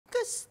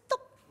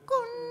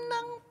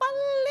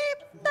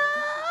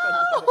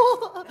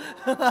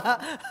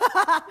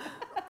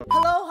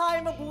Hello, hi,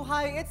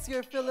 mabuhay. It's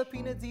your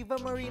Filipino diva,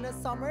 Marina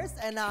Summers,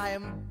 and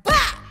I'm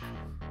back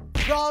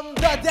from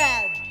the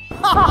dead.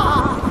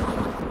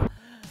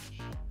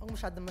 Ang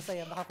masyadong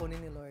masaya, baka kunin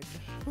ni Lord.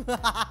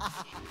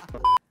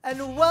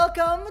 And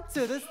welcome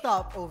to the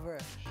Stopover,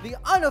 the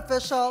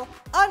unofficial,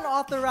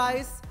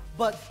 unauthorized,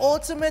 but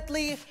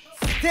ultimately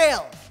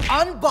still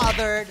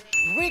unbothered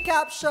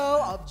recap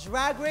show of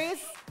Drag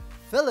Race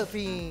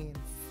Philippines.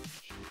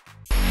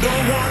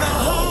 Don't wanna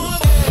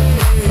hold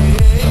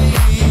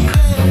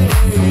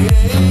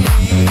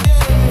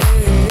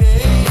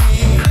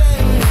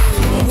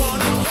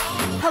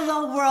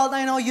Hello world,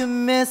 I know you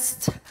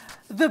missed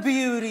the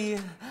beauty,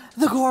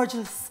 the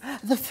gorgeous,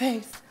 the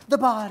face, the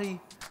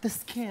body, the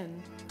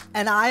skin.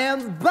 And I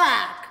am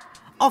back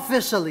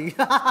officially.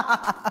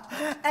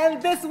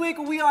 And this week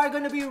we are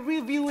going to be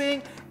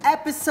reviewing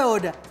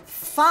episode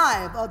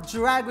 5 of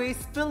Drag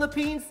Race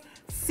Philippines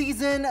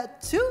season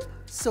 2.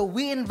 So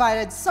we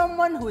invited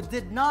someone who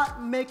did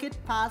not make it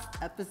past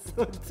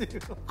episode 2.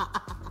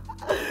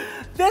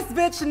 This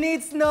bitch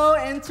needs no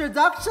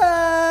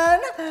introduction.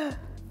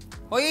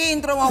 Hoy,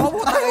 intro mo ako,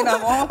 putangin na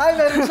mo. Ay,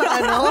 meron siya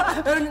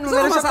meron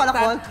siya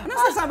palakon. Ano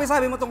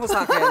sasabi mo tungkol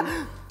sa akin?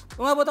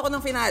 Umabot ako ng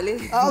finale.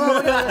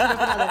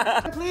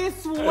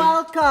 Please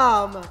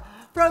welcome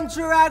from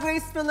Drag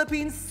Race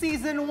Philippines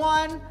Season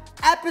 1,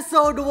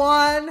 Episode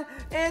 1,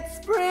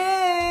 it's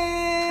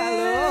Prince!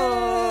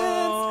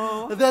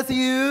 Hello! The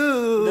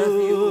Fuse! The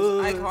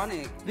Fuse,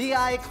 iconic. The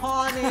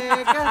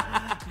iconic,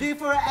 the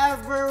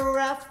forever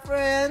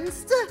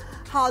referenced.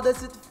 How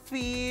does it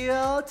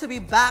feel to be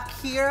back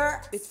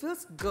here? It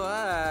feels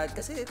good.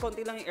 Kasi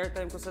konti lang yung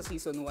airtime ko sa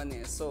season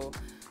 1 eh. So,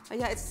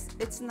 yeah,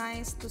 it's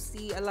nice to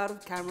see a lot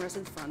of cameras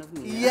in front of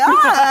me.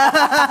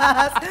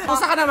 Yes!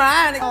 Kusa ka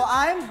naman! Oh,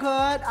 I'm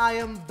good.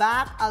 I am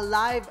back,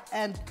 alive,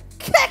 and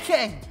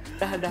kicking!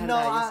 Dahan-dahan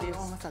tayo, sis.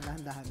 Oo,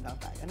 dahan-dahan lang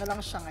tayo. Ano lang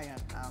siya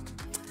ngayon?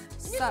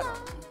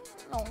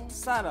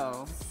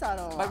 Subtle.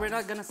 But we're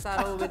not gonna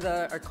settle with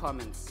our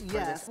comments.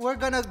 Yes, we're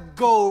gonna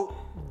go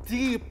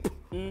deep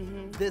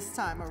this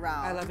time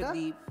around. I love it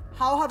deep.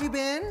 How have you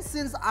been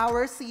since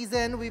our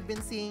season? We've been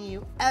seeing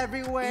you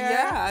everywhere.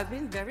 Yeah, I've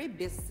been very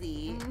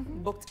busy,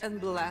 booked and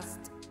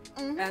blessed,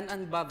 and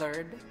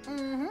unbothered.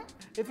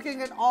 If you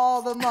can get all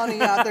the money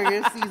after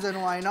your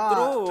season, why not?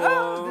 True,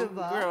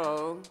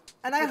 girl.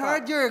 And I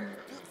heard you're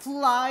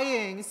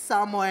flying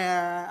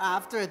somewhere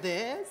after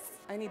this.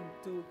 I need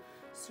to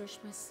search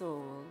my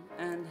soul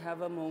and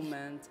have a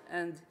moment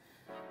and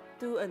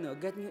to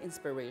get new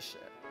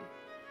inspiration,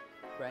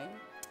 right?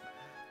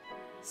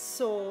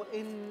 So,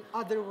 in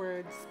other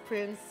words,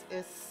 Prince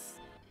is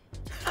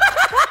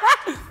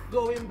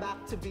going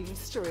back to being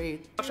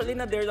straight. Actually,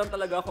 na-dare lang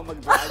talaga ako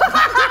mag-drag.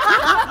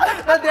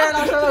 Na-dare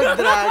lang siya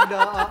mag-drag,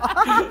 no?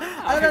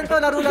 Ano lang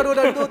to, laro-laro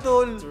ng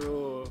tutol.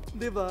 True.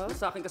 Diba?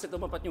 Sa akin kasi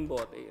tumapat yung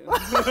bote.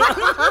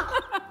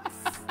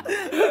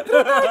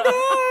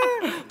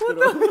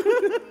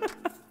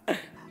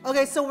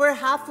 Okay, so we're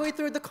halfway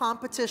through the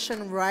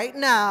competition right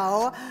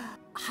now.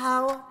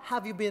 How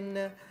have you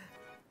been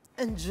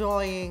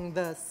enjoying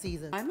the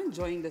season? I'm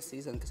enjoying the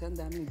season kasi ang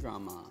daming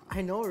drama.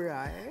 I know,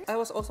 right? I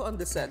was also on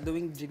the set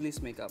doing Jiggly's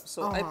makeup,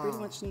 so I pretty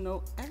much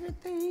know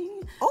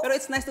everything. Oh. Pero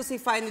it's nice to see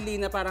finally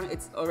na parang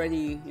it's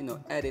already,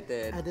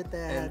 edited. Edited.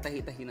 And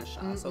tahi-tahi na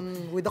siya. So,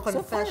 with the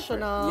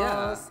confessionals.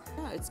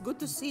 Yeah, it's good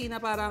to see na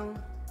parang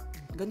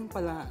ganun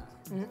pala.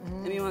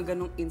 I mean, mga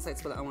ganung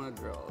insights pala ang mga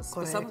girls.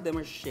 Because some of them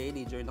are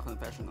shady during the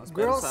confessionals.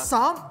 Girls,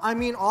 I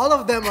mean, all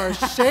of them are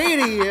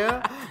shady.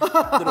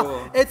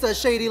 True. It's a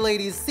shady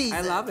ladies season.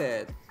 I love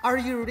it. Are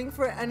you rooting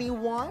for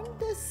anyone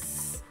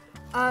this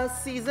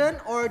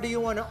season, or do you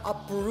want to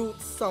uproot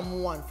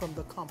someone from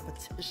the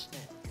competition?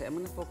 Okay, I'm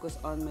gonna focus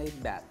on my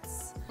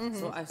bets.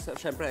 So,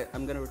 syempre,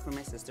 I'm gonna root for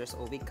my sisters,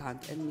 Ovi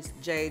Kant and Miss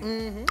Jade.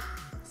 And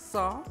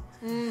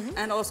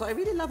also, I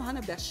really love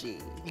Hanabeshi.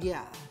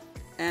 Yeah.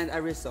 And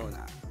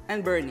Arizona.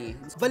 And Bernie.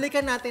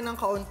 Balikan natin ng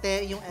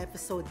kaunti yung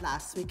episode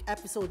last week.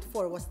 Episode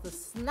 4 was the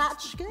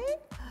Snatch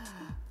Game.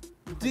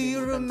 Do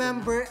you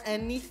remember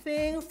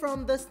anything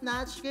from the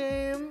Snatch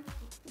Game?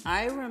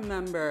 I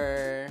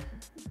remember,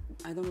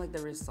 I don't like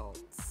the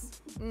results.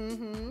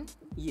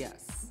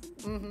 Yes.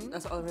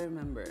 That's all I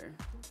remember.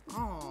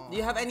 Oh. Do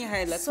you have any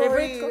highlights?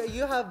 Sorry,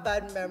 you have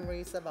bad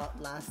memories about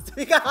last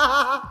week.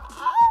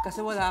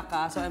 Kasi wala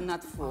ka, so I'm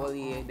not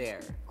fully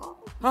there.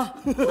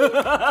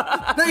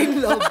 Na-in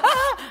love.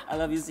 I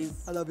love you, sis.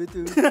 I love you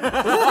too.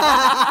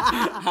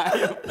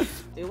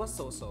 It was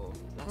so-so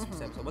last week's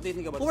episode. What do you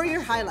think about What were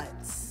your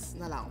highlights?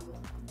 Na lang.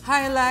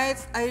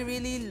 Highlights, I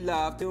really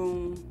loved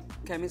yung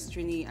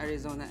chemistry ni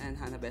Arizona and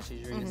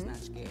Hanabeshi during the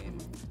Snatch Game.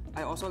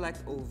 I also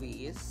liked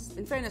Ovi's.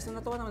 In fairness,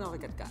 natuwa naman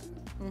ako kay Katkat.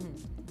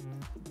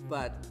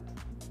 But,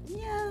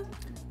 yeah,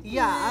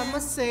 I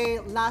must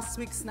say last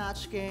week's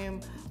Snatch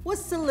Game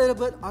was a little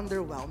bit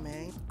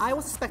underwhelming. I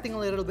was expecting a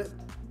little bit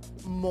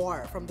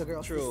more from the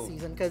girls this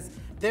season because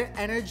their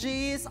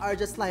energies are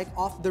just like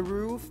off the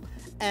roof,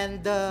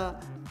 and the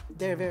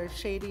They're very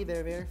shady,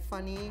 they're very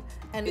funny,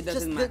 and It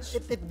doesn't match.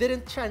 It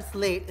didn't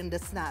translate in the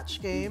Snatch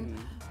game.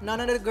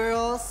 None of the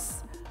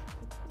girls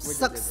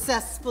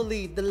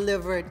successfully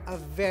delivered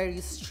a very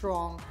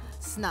strong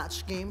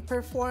Snatch game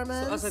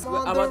performance. So,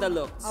 about the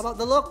looks. About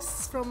the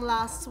looks from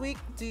last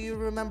week, do you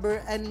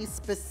remember any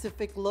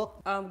specific look?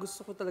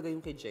 Gusto ko talaga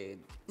yung kay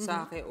Jade.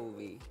 Sa kay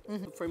Ovi.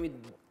 For me,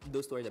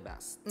 those two are the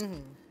best.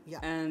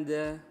 Yeah. And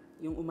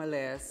yung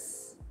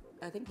umalis,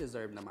 I think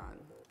deserved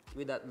naman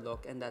with that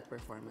look and that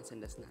performance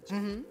in the Snatch.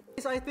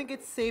 So I think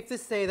it's safe to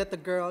say that the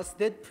girls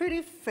did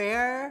pretty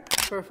fair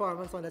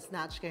performance on the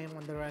Snatch game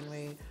on the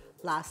runway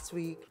last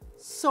week.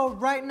 So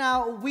right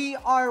now, we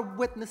are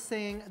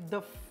witnessing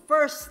the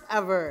first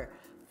ever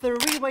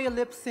three-way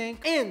lip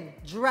sync in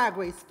Drag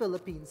Race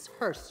Philippines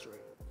history.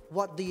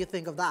 What do you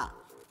think of that?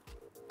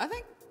 I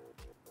think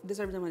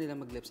deserve naman nila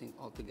mag-lip sync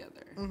all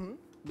together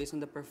based on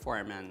the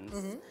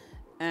performance.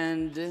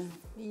 And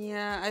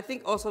yeah, I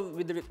think also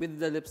with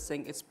the lip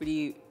sync, it's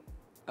pretty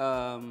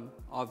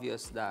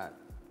obvious that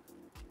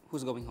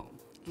who's going home.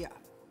 Yeah.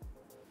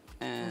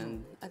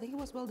 And I think it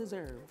was well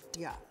deserved.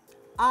 Yeah.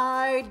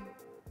 I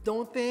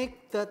don't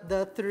think that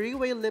the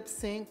three-way lip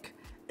sync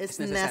is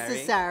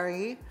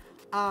necessary.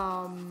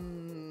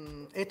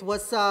 It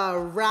was a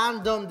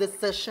random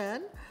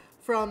decision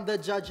from the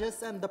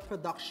judges and the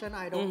production.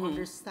 I don't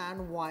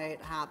understand why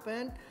it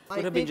happened.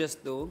 Could have been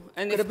just two.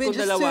 And if kung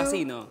dalawa,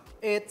 sino?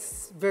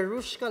 It's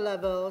Verushka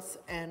Levels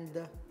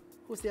and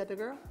who's the other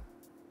girl?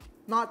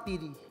 Not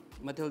Didi.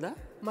 Matilda?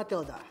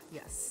 Matilda,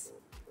 yes.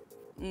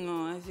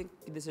 No, I think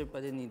deserve pa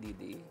din ni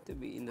Didi to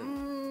be in the...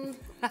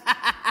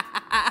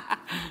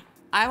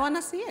 I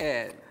wanna see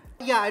it.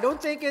 Yeah, I don't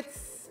think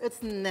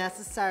it's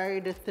necessary.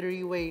 The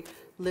three-way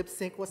lip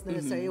sync was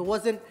necessary. It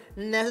wasn't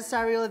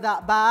necessarily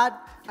that bad.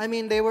 I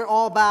mean, they were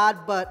all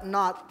bad, but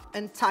not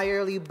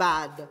entirely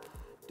bad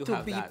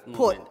to be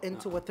put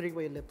into a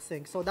three-way lip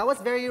sync. So that was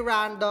very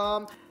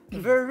random.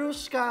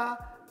 Verushka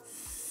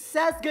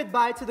says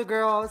goodbye to the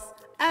girls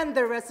and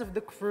the rest of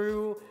the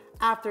crew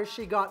after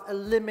she got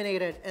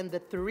eliminated in the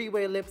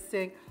three-way lip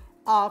sync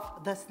of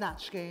the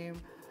Snatch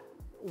game.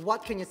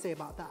 What can you say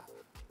about that?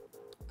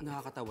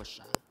 Nakakatawa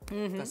siya.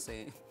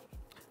 Kasi...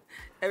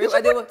 Did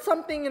she put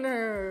something in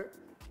her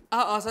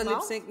Oo, sa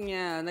lip sync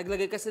niya.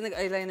 Naglagay kasi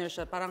nag-eyeliner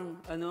siya. Parang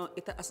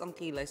itaas ang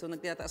kilay. So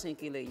nagtitaas niya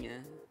yung kilay niya.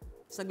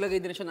 Tapos naglagay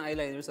din siya ng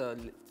eyeliner sa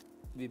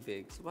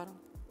bibig. So parang...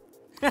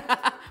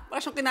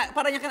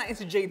 parang niya kinain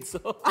si Jade. So,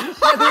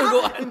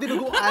 Yung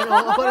dinuguan.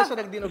 Oo, parang siya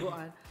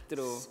nagdinuguan.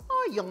 True.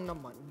 Sayang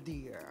naman,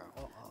 dear.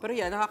 Pero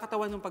yeah,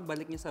 nakakatawa nung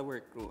pagbalik niya sa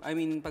workroom. I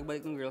mean,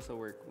 pagbalik ng girl sa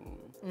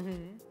workroom.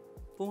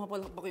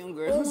 Pumapalakpak yung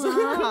girls.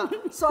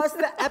 So as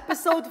the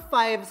episode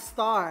 5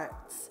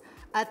 starts,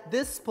 at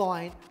this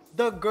point,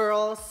 the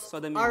girls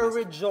are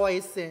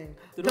rejoicing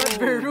that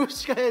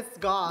Verushka is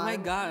gone. Oh my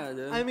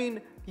God. I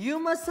mean, you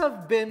must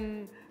have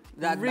been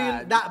that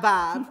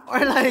bad.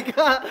 Or like,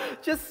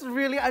 just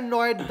really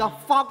annoyed the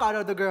fuck out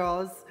of the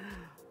girls.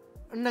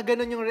 Na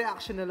ganun yung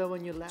reaction nila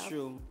when you left.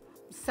 True.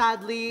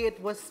 Sadly,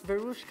 it was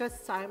Verushka's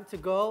time to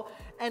go.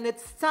 And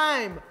it's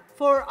time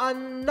for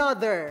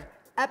another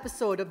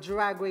episode of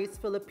Drag Race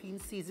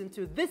Philippines Season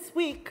 2. This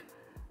week,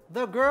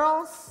 the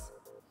girls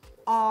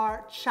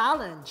are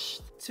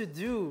challenged to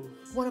do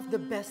one of the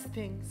best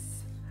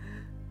things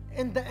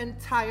in the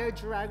entire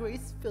Drag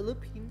Race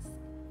Philippines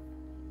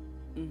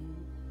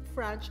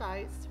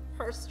franchise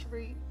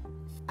history.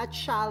 A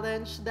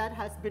challenge that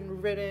has been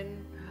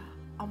written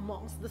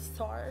amongst the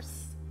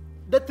stars.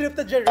 The trip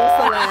to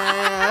Jerusalem.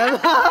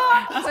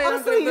 Ang saya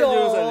ng trip to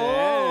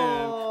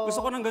Jerusalem. Gusto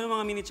ko ng ganun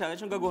mga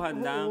mini-challenge, yung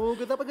gaguhan lang. Oo,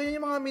 dapat ganyan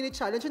yung mga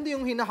mini-challenge, hindi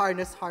yung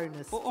hina-harness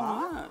Oo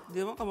pa. nga.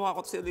 Di ba kamukha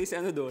ko si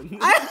Feliciano doon?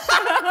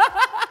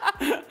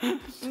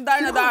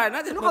 Darna.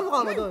 Sino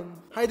kamukha mo doon?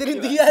 Heidelin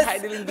Diaz.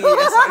 Heidelin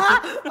Diaz.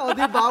 Oh,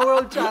 di ba?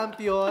 World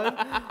champion.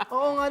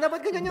 Oo nga, dapat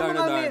ganyan yung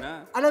mga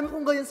alam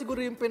kong ganyan siguro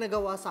yung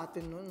pinagawa sa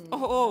atin noon.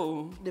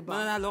 Oo. Diba?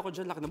 Mananalo ko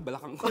dyan, laki ng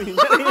balakang ko.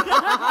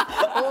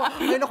 Oo,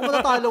 ayun ako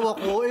matatalo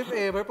ako, if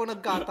ever, pag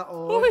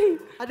nagkataon.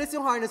 At least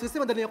yung harness, kasi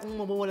madali akong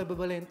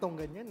mamawala-babalentong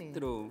ganyan eh.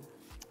 True.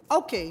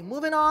 Okay,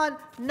 moving on.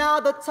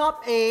 Now the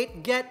top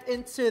 8 get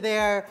into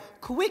their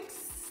quick,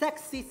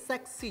 sexy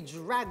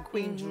drag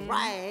queen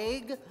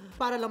drag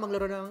para lang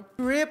maglaro ng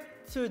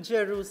trip to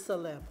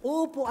Jerusalem.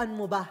 Uupuan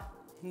mo ba?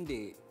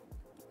 Hindi.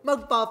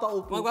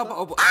 Magpapaupo ka?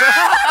 Magpapaupo.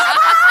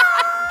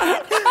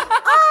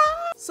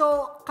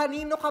 So,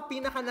 kanino ka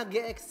pinaka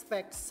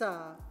nag-e-expect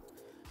sa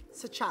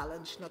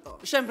challenge na to?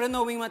 Siyempre,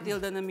 knowing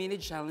Matilda na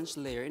mini-challenge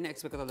layer,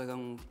 ina-expect ko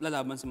talagang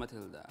lalaban si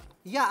Matilda.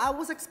 Yeah, I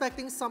was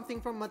expecting something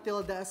from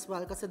Matilda as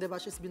well kasi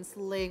diba she's been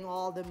slaying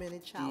all the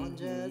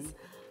mini-challenges.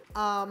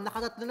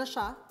 Nakatatlo na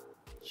siya.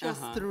 She has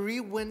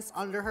 3 wins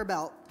under her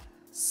belt.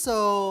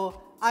 So,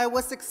 I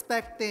was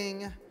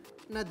expecting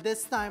na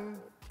this time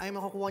ay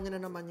makukuha niya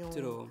na naman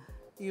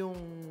yung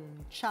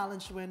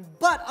challenge win.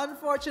 But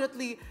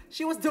unfortunately,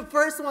 she was the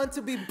first one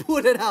to be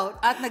booted out.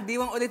 At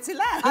nagdiwang ulit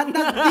sila. At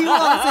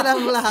nagdiwang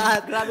silang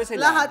lahat. Grabe sila.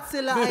 Lahat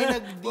sila ay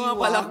nagdiwang.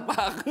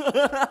 Pumapalakpak.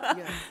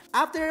 Yeah.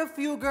 After a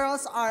few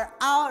girls are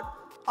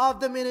out of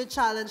the mini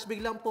challenge,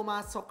 biglang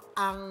pumasok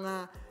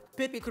ang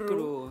pit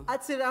crew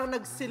at sila ang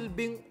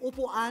nagsilbing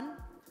upuan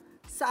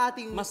sa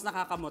ating... Mas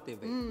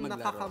nakaka-motivate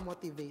maglaro.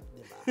 Nakaka-motivate,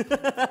 di ba?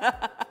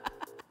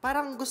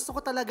 Parang gusto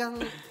ko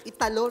talagang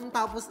italon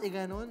tapos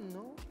iganon,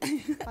 no?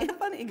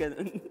 Paano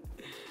iganon?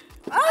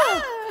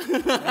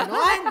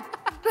 Ganon!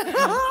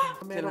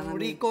 Merong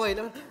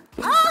recoil.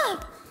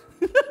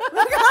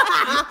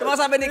 Diba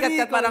sabi ni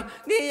Kat parang,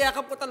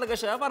 niyayakap ko talaga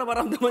siya para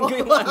maramdaman ko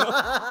yung ano.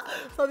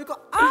 Sabi ko,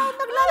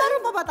 naglalaro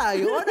pa ba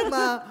tayo? O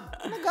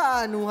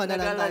nag-aanuhan na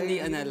lang tayo?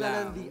 Naglalandian na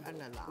lang. Naglalandian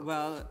na lang.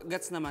 Well,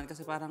 gets naman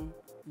kasi parang,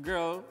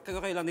 girl,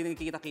 kayo lang din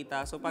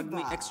nakikita-kita. So pag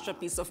may extra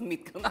piece of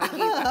meat kang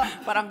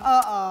nakikita, parang,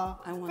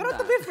 I want Pero that.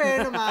 to be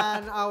fair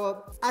naman,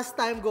 as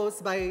time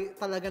goes by,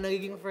 talaga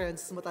nagiging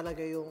friends mo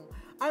talaga yung,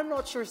 I'm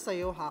not sure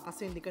sa'yo ha,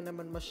 kasi hindi ka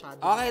naman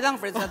masyado. Okay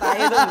lang, friends na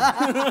tayo dun.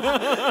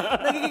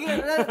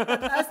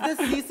 As the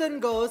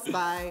season goes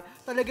by,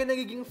 talaga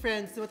nagiging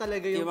friends mo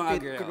talaga yung Yung mga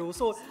pit girls. crew.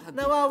 So,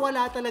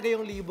 nawawala talaga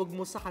yung libog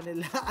mo sa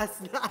kanila as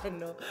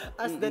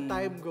the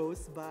time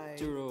goes by.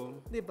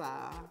 True.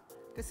 Diba?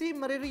 Kasi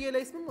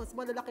marirealize mo, mas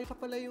malalaki pa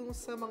pala yung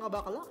sa mga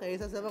bakla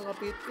kaysa sa mga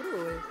pit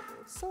crew eh.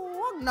 So,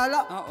 wag na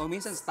lang. Oo,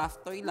 minsan staff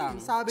toy lang.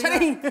 Sabi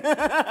Charing!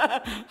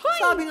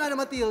 sabi nga na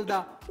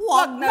Matilda,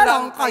 Wag na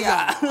lang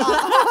kaya.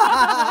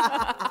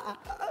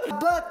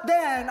 But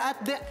then, at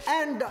the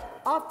end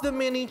of the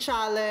mini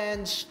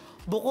challenge,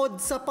 bukod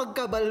sa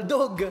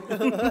pagkabaldog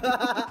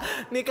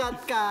ni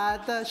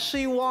Kat,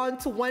 she won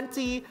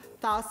 20,000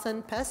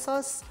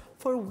 pesos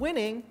for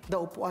winning the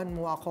upuan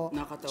mo ako.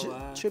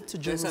 Nakatawa. Trip to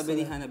Kaya Jerusalem. sabi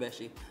ni Hannah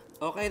Beshi,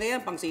 okay na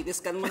yan, pang CT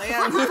scan mo na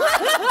yan.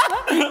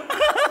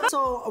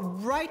 So,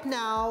 right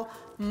now,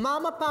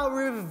 Mama Pa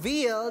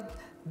revealed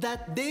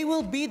that they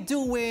will be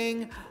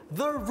doing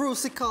the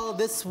Rusical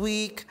this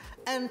week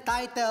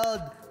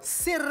entitled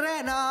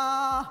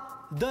Sirena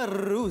the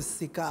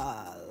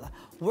Rusical,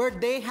 where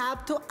they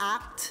have to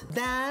act,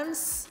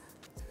 dance,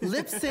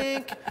 lip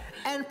sync,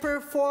 and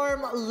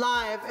perform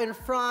live in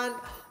front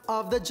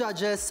of the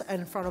judges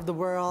and in front of the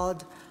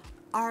world.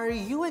 Are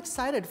you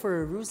excited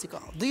for a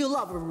Rusical? Do you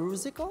love a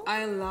Rusical?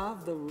 I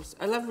love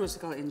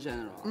Rusical in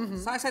general.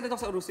 So excited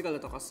ako sa Rusical na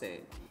to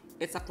kasi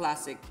it's a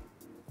classic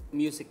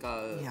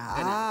musical. Yeah.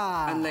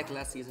 Kinda. Unlike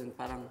last season,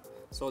 parang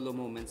solo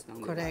moments lang.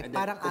 Correct.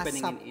 Diba?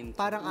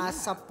 Parang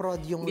ASAP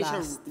prod yung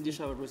last. Hindi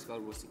siya Rusical.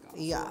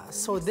 Yeah.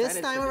 So this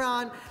time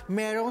around,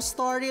 merong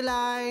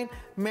storyline,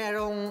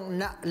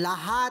 merong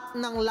lahat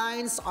ng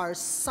lines are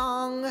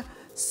sung.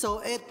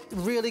 So it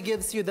really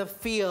gives you the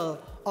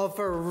feel of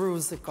a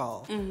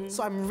Rusical.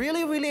 So I'm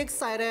really, really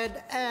excited.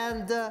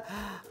 And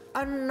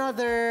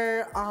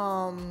another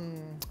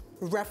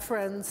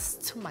reference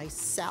to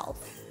myself.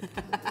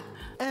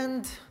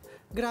 And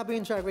grabe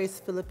yung Drag Race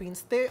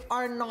Philippines, they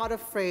are not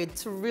afraid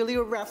to really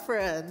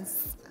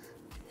reference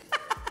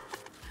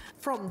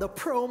from the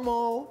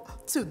promo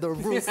to the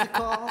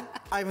Rusical.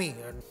 I mean,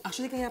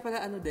 Actually, kaya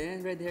pala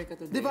red hair ka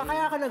today. di ba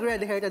kaya ka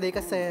nag-red hair today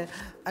kasi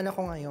ano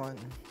ko ngayon?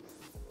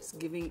 It's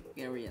giving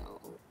Ariel.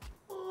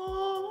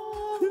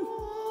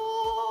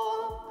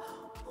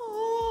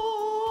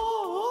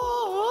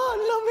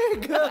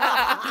 Lamig!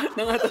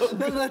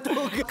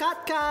 Nangatog.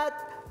 Kat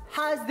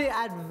has the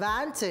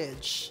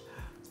advantage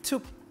to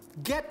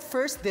get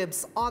first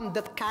dibs on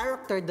the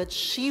character that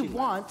she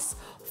wants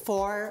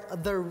for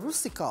the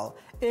Rusical.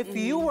 If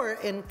you were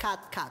in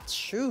Kat's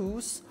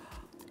shoes,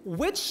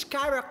 which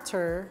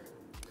character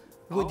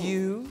would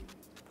you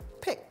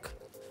pick?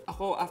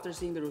 Ako, after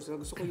seeing the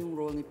Rusical, gusto ko yung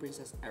role ni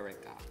Princess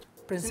Erica.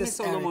 Princess Kasi may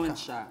solo Erica. moment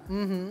siya.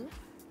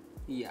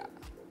 Yeah.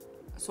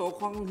 So,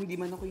 kung hindi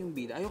man ako yung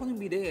bida, ayoko yung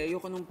bida eh.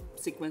 Ayoko nung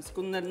sequence.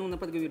 Kung nung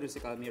napagawin yung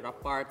Rusical, may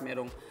rap part,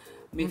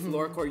 may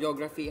floor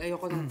choreography.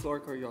 Ayoko ng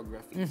floor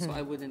choreography. So,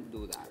 I wouldn't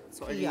do that.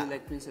 So, I really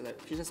like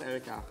Princess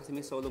Erica kasi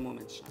may solo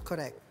moment siya.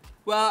 Correct.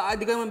 Well,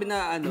 di ko naman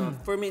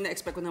for me,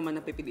 na-expect ko naman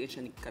na pipiliin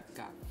siya ni Kat.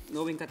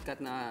 Knowing Kat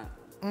na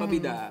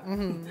pabida,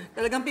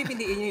 talagang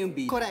pipiliin niya yung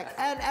bida. Correct.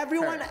 And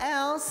everyone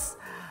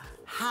else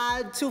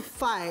had to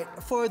fight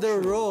for the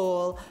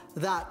role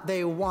that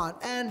they want.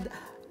 And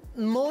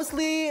most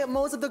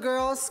of the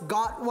girls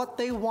got what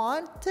they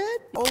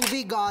wanted.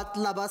 Ovi got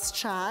Labas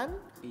Chan.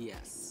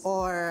 Yes.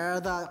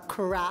 Or the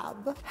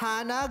crab.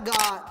 Hannah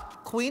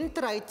got Queen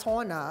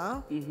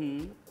Tritona.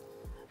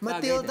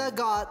 Matilda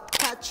got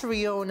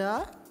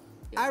Catriona.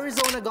 Yeah.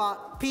 Arizona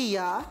got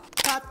Pia.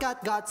 Kat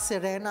got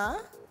Serena.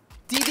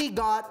 Didi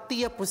got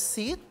Tia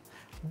Pusit.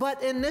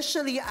 But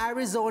initially,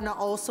 Arizona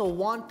also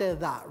wanted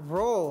that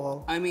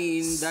role. I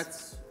mean,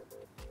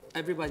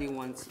 everybody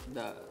wants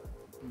the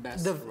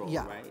best role,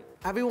 right?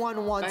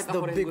 Everyone wants the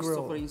big role.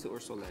 Gusto ko rin si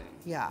Ursula.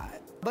 Yeah.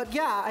 But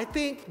yeah, I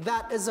think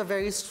that is a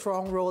very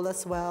strong role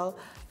as well.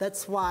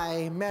 That's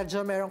why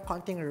medyo merong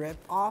konting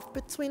rip-off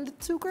between the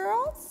two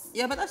girls.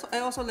 Yeah, but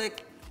I also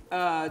like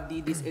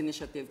Didi's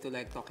initiative to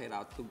like talk it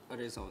out to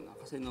Arizona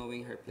kasi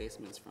knowing her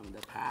placements from the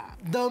past.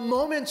 The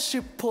moment she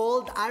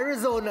pulled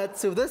Arizona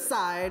to the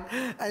side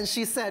and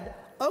she said,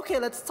 okay,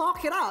 let's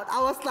talk it out.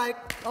 I was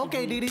like,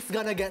 okay, Didi's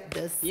gonna get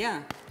this.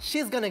 Yeah.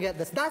 She's gonna get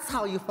this. That's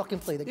how you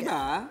fucking play the game.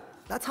 Diba?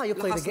 That's how you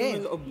play the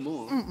game. Lakas mo yung loob mo.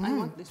 I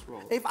want this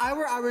role. If I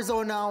were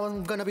Arizona,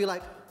 I'm gonna be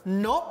like,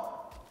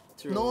 nope.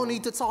 True. No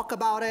need to talk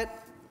about it.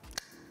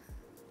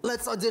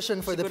 Let's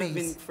audition for the piece. She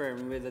could have been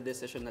firm with the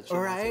decision that she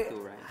wanted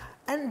to, right?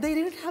 And they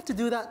didn't have to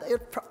do that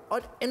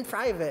in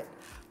private,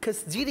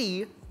 because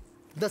Gigi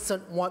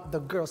doesn't want the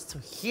girls to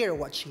hear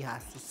what she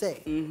has to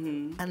say.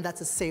 And that's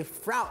a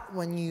safe route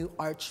when you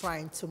are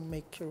trying to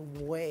make your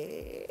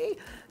way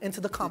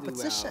into the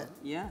competition.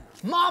 Well. Yeah.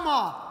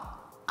 Mama,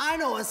 I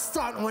know a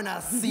stunt when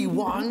I see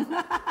one.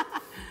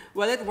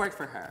 Well, it worked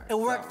for her. It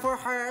worked for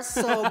her,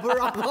 so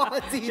bravo,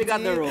 She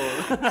got the role.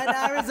 And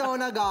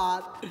Arizona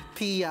got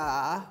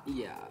Pia.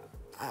 Yeah.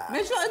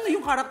 Medyo ano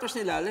yung characters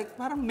nila, like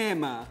parang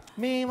mema.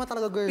 Mema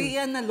talaga, girl.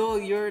 Pia na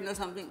lawyer na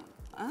something.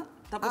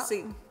 Tapos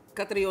si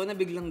Catriona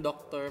biglang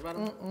doctor.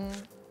 Parang,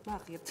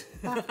 bakit?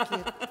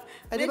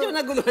 Medyo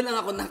naguluhan lang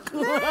ako, nak.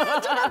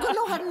 Medyo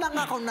naguluhan lang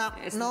ako, nak.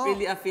 It's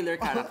really a filler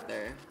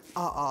character.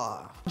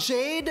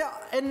 Jade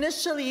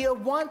initially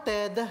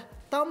wanted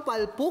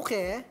Tampal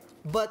Puke,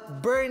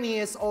 but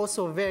Bernie is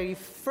also very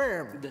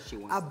firm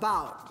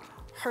about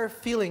her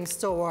feelings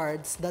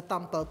towards the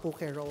Tampal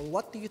Puke role.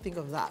 What do you think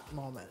of that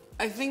moment?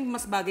 I think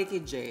mas bagay kay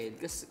Jade,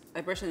 because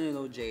I personally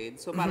know Jade.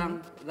 So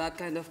parang that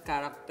kind of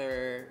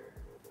character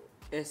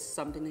is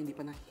something na hindi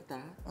pa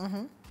nakita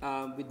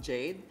with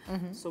Jade.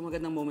 So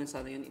magandang moment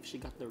sana yun if she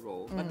got the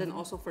role. But then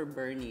also for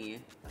Bernie,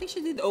 I think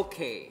she did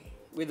okay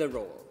with the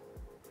role.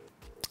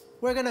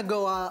 We're gonna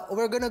go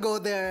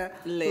there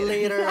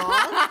later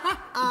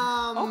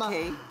on.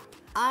 Okay.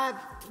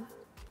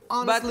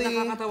 Honestly,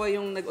 but nakakatawa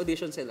yung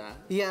nag-audition sila.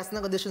 Yes,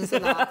 nag-audition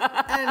sila.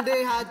 And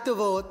they had to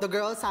vote. The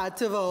girls had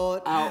to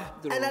vote.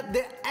 And at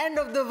the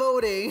end of the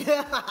voting,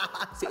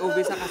 si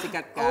Ovi saka si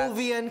Kat Kat.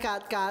 Ovi and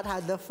Kat Kat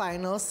had the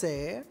final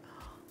say.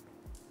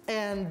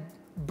 And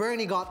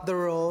Bernie got the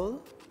role.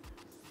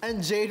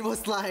 And Jade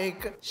was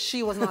like,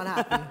 she was not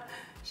happy.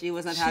 She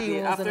was not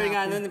happy. After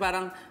nga nun,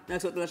 parang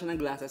nagsuot na siya ng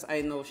glasses.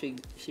 I know she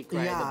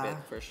cried a bit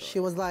for sure.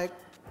 She was like,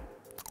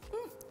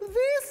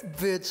 these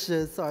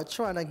bitches are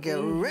trying to get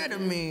rid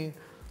of me.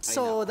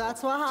 So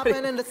that's what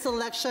happened in the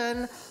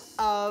selection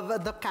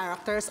of the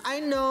characters. I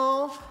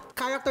know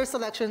character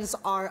selections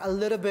are a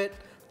little bit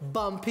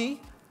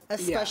bumpy,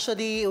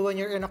 especially when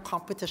you're in a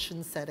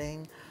competition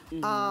setting.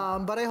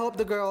 But I hope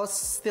the girls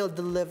still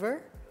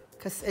deliver,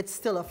 because it's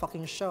still a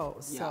fucking show.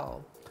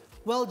 So,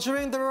 well,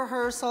 during the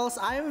rehearsals,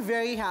 I'm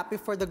very happy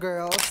for the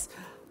girls,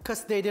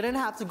 because they didn't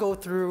have to go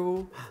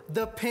through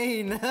the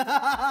pain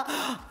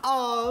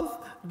of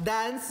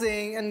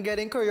dancing and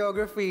getting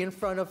choreography in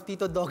front of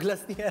Tito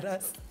Douglas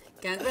Nieras.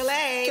 Can't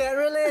relate. Can't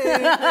relate,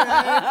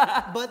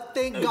 right? But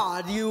thank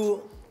God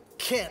you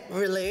can't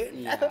relate.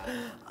 Yeah.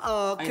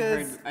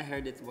 I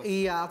heard it was.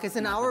 Yeah, because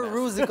in our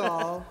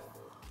Rusical,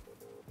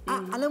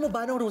 alam mo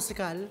ba nung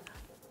Rusical?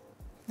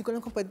 Hindi ko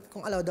alam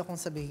kung allowed akong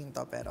sabihin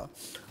to, pero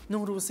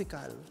nung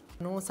Rusical,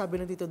 nung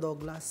sabi ng Tito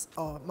Douglas,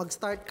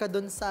 mag-start ka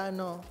dun sa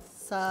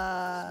sa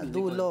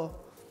dulo.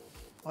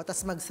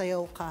 Tas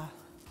magsayaw ka.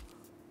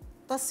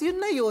 Tas yun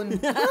na yun.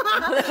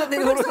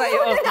 Tinuro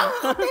sa'yo.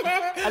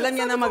 Alam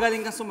niya na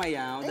magaling kang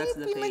sumayaw. That's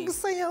the thing.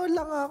 Nagsayaw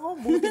lang ako.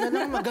 Buti na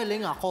lang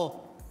magaling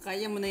ako.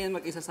 Kaya mo na yan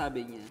mag-isa,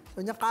 sabi niya.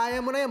 Kanya, kaya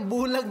mo na yan.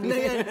 Bulag na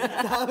yan.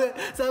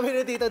 sabi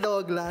ni Tito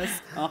Douglas.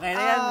 Okay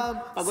na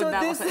yan. Pagod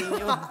na ako sa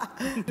inyo.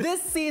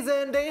 This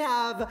season, they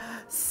have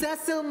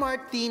Cecil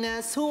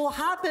Martinez, who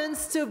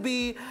happens to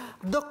be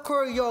the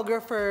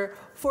choreographer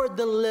for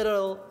The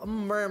Little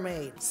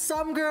Mermaid.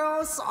 Some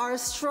girls are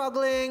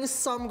struggling.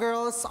 Some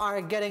girls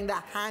are getting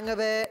the hang of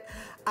it.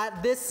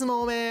 At this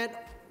moment,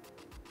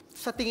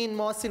 sa tingin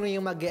mo, sino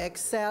yung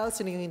mag-excel,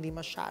 sino yung hindi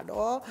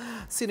masyado,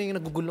 sino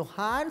yung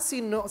naguguluhan,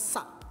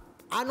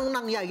 anong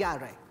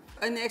nangyayari?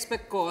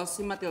 Na-expect ko si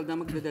Matilda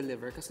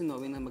mag-deliver kasi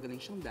knowing na magaling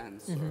siyang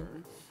dancer.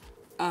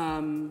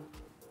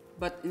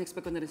 But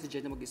in-expect ko na rin si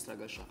Jade na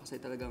mag-struggle siya kasi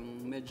talagang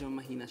medyo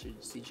mahina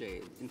si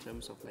Jade in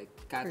terms of like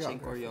catching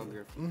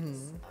choreography.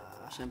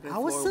 I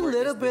was a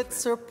little bit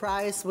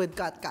surprised with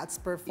Kat Kat's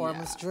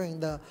performance during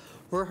the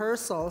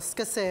rehearsals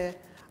kasi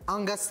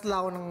ang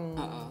gaslaw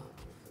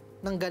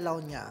ng galaw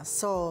niya.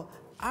 So,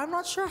 I'm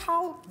not sure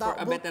how that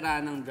for a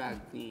veteranang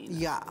drag queen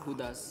who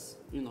does,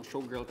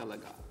 showgirl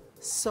talaga.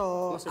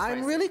 So,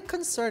 I'm really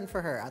concerned for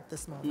her at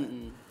this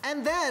moment.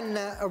 And then,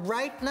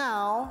 right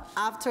now,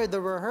 after the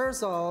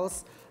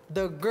rehearsals,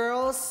 the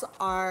girls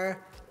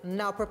are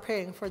now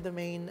preparing for the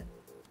main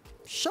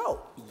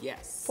show.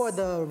 Yes. For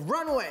the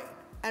runway.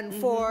 And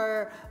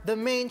for the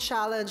main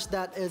challenge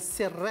that is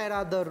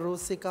Sirera the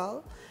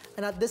Rusical.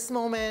 And at this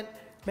moment,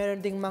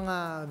 meron ding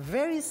mga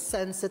very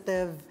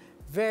sensitive,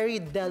 very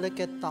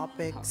delicate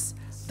topics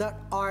that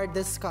are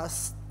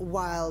discussed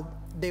while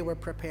they were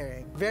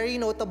preparing. Very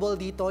notable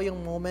dito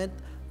yung moment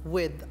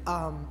with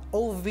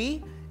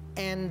Ovi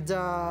and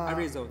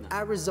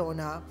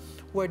Arizona,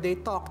 where they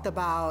talked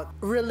about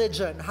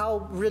religion,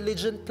 how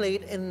religion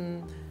played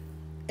in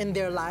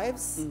their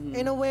lives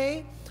in a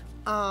way.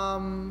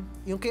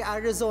 Yung kay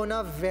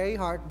Arizona, very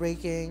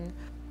heartbreaking.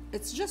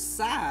 It's just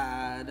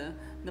sad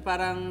na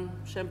parang,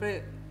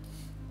 syempre,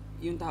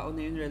 yung tao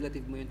na yun,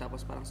 relative mo yun,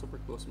 tapos parang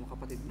super close mo,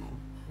 kapatid mo.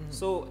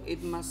 So,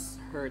 it must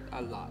hurt a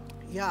lot.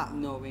 Yeah.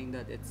 Knowing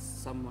that it's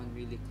someone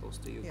really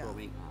close to you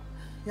growing up.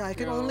 Yeah, I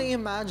can only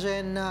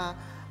imagine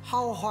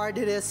how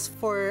hard it is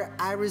for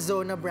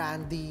Arizona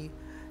Brandy.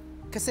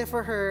 Kasi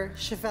for her,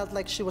 she felt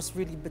like she was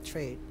really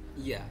betrayed.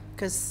 Yeah.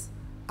 Because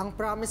ang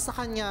promise sa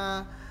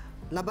kanya,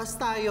 labas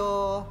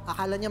tayo,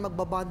 akala niya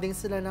magbabonding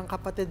sila ng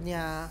kapatid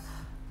niya,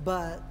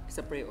 but It's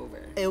a pray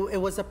over. It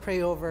was a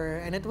pray over,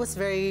 and it was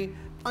very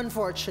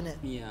unfortunate.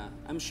 Yeah.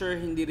 I'm sure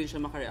hindi rin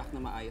siya makareact na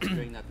maayos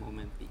during that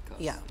moment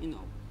because, you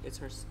know, it's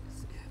her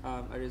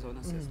Arizona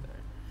sister.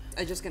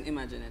 I just can't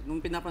imagine it. Nung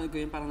pinapanood ko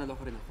yun, parang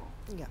naloko rin ako.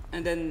 Yeah.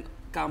 And then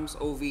comes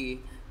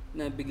OV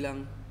na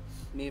biglang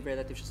may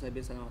relative siya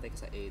sabihin sa namatay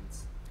ka sa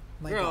AIDS.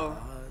 My Girl,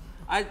 God.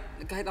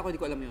 kahit ako di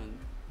ko alam yun,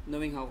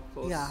 knowing how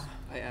close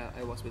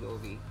I was with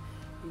OV,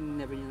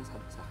 never niya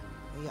nasabi sa akin.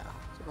 Yeah.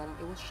 So parang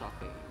it was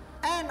shocking.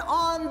 And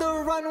on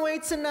the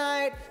runway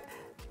tonight,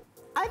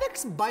 I think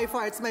by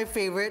far it's my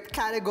favorite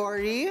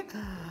category.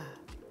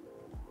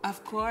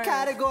 Of course.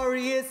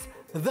 Category is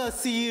the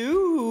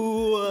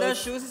shoes. The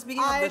shoes,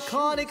 speaking of the shoes.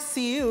 Iconic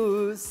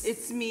shoes.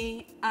 It's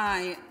me.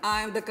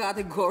 I'm the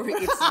category.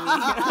 It's me.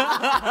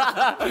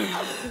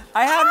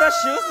 I have the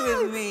shoes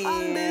with me.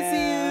 Ang the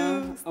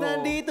shoes.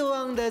 Nandito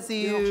ang the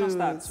shoes. Yung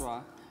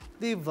statwa.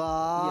 Diba?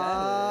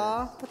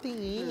 Yes.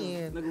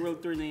 Patingin.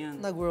 Nag-world tour na yan.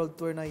 Nag-world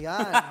tour na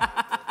yan.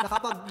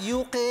 Nakapag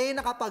UK,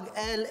 nakapag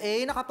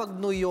LA, nakapag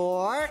New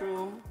York.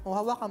 True. O,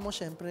 hawakan mo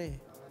syempre.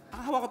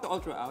 Hawak ko to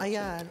all throughout.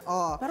 Ayan,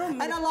 oh.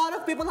 And a lot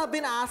of people have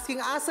been asking,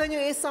 asan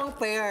yung isang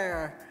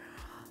pair?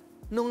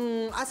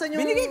 Asan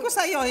yung... Binigay ko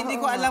sa'yo, hindi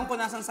ko alam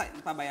kung nasan sa...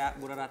 Pabaya,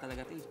 burara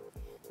talaga ito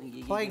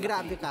eh. Hoy,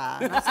 grabe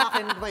ka. Nasa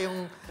akin pa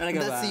yung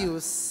the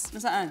shoes.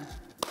 Nasaan?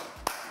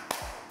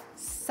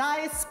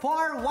 Size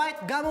 4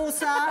 white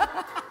gamusa.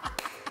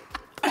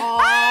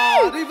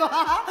 Oh, di ba?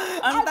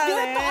 Ang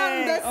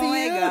talent! Oh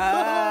my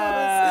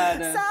God!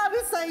 Sabi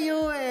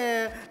sa'yo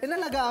eh.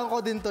 Inalagaan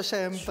ko din to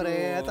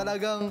syempre. Sure.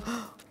 Talagang,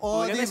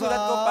 May di ba? sulat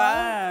ko pa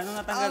nung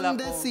natanggal ako. Ang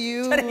the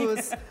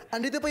shoes.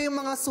 Andito pa yung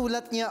mga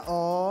sulat niya,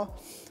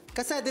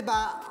 Kasi di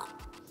ba,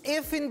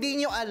 if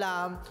hindi nyo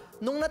alam,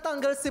 nung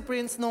natanggal si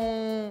Prince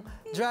nung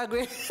Drag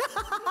Race...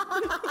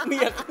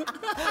 Umiyak!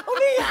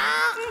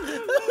 Umiyak!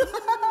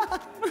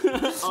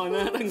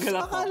 Natanggal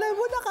ako. Akala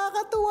mo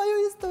nakakatuwa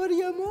yung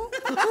istorya mo?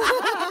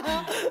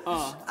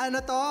 Ano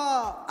to?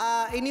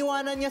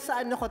 Iniwanan niya sa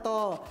ano ko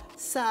to?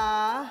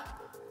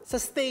 Sa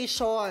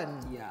station.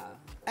 Yeah.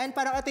 And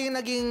parang ito yung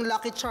naging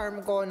lucky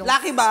charm ko.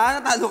 Lucky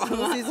ba? Natalo ka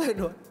nga.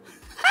 Season 1.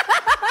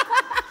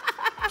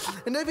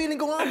 And feeling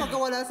ko nga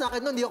magkawala sa akin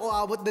nun, hindi ako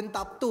abot din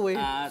top 2 eh.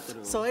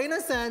 True. So in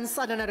a sense,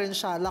 ano na rin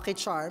siya, lucky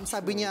charm.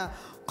 Sabi niya,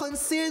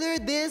 consider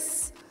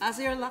this As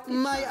your lucky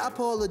my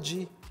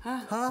apology.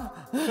 Huh?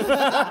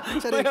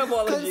 Sorry. My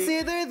apology.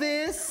 Consider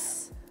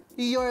this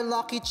your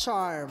lucky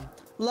charm.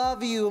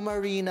 Love you,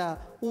 Marina.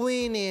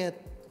 Win it.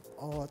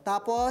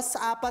 Tapos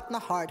 4 na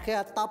heart,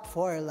 kaya top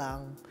 4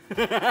 lang.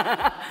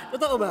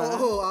 Totoo ba?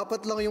 Oo,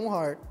 4 lang yung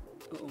heart.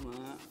 Oo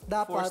nga.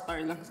 Dapat. 4 star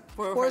lang.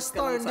 4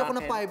 star, hindi ako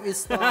na 5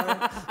 star.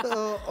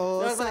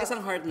 Dapat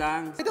isang heart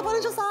lang. Ito pa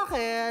rin siya sa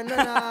akin,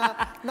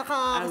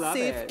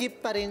 naka-safe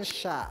keep pa rin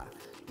siya.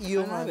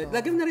 Yung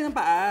Lagyan mo na rin ng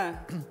paa.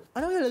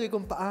 Ano yung lagay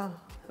kong paa?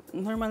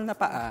 Normal na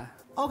paa.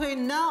 Okay,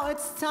 now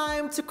it's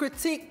time to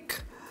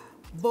critique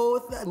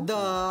both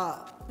the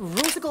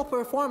Rusical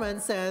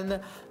performance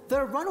and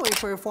the runway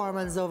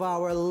performance of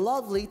our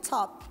lovely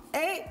top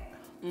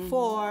 8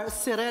 for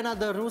Sirena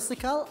the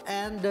Rusical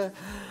and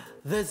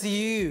the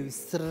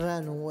Zeus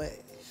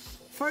runway.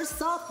 First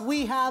up,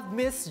 we have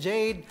Miss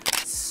Jade.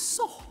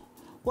 So,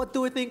 what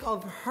do we think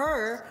of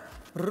her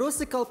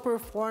Rusical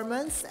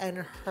performance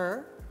and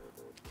her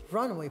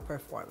runway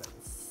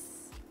performance?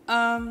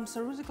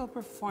 So Rusical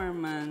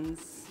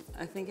performance,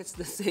 I think it's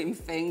the same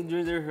thing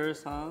during the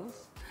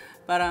rehearsals.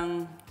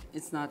 Parang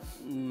it's not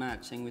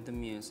matching with the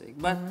music.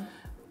 But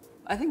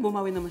I think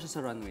bumawi naman siya sa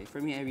runway.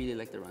 For me, I really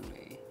like the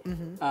runway.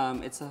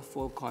 It's a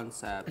full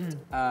concept.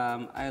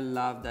 I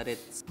love that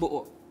it's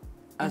buo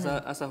as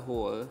a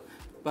whole.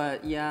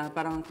 But yeah,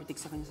 parang critique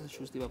sa kanya sa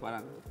shoes, di ba?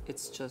 Parang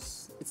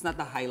it's not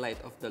the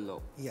highlight of the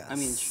look. Yes. I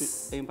mean,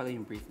 ayun pala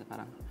yung brief na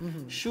parang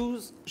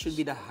shoes should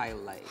be the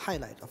highlight.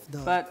 Highlight of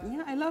the... But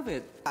yeah, I love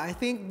it. I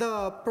think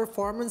the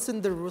performance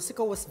in the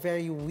Rusical was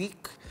very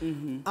weak.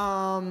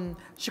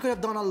 She could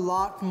have done a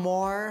lot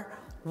more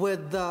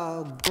with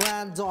the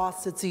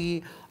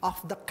grandiosity of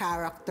the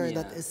character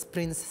that is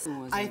Prince.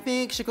 I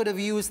think she could have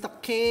used a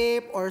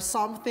cape or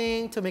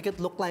something to make it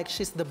look like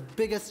she's the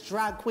biggest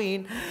drag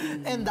queen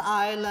in the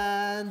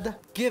island.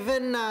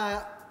 Given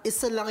na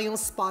isa lang yung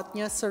spot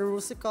niya sa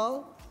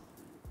Rusical,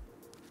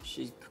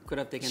 She could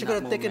have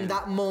taken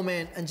that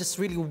moment and just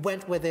really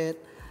went with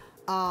it.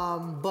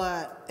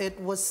 But it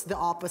was the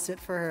opposite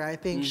for her. I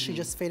think she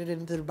just faded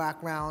into the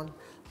background,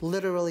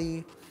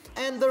 literally.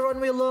 And the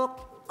runway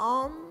look,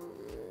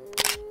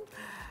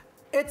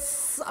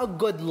 it's a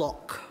good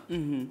look.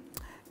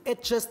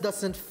 It just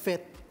doesn't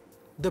fit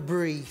the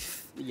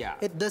brief. Yeah.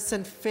 It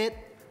doesn't fit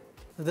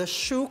the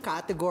shoe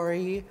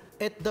category.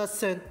 it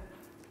doesn't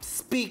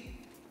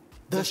speak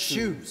the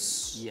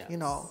shoes, yes. you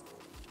know.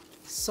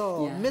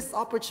 So, missed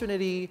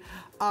opportunity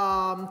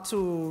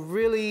to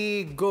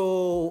really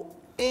go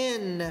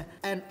in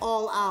and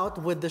all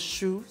out with the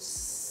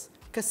shoes.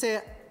 Kasi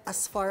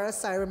as far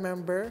as I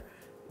remember,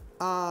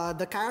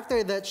 the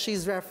character that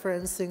she's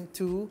referencing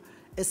to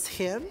is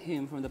him.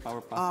 Him from the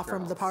Powerpuff Girls.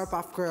 From the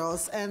Powerpuff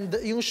Girls. And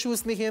yung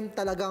shoes ni him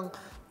talagang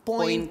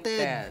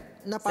pointed.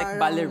 Na It's like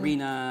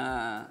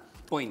ballerina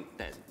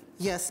pointed.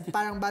 Yes,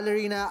 parang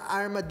ballerina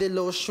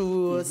armadillo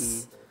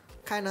shoes.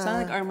 Kinda,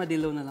 Sound like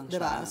armadillo na lang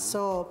diba? siya.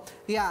 So,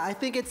 yeah, I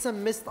think it's a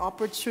missed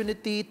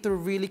opportunity to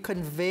really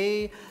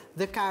convey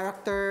the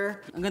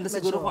character. Ang ganda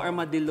siguro kung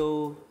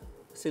armadillo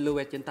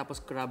silhouette yun, tapos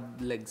crab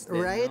legs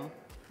din, right? No?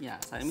 Yeah,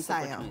 sayang, missed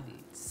opportunity.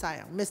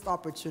 Sayang, missed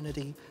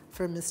opportunity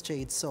for Miss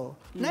Jade. So,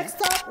 next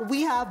up,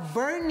 we have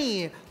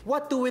Bernie.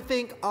 What do we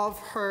think of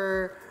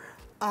her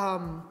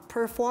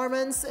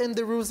performance in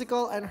the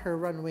Rusical and her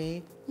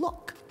runway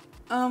look?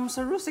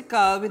 Sa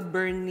Rusical with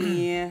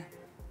Bernie,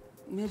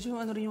 medyo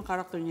ano rin yung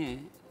character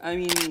niya eh. I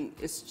mean,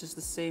 it's just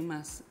the same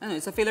as,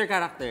 it's a filler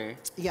character.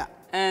 Yeah.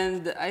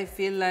 And I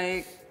feel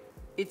like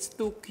it's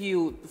too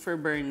cute for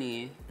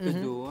Bernie to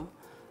do.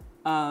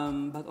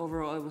 But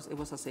overall, it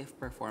was a safe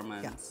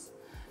performance.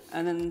 Yeah.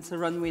 And then sa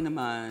runway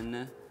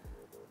naman,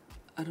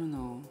 I don't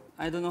know.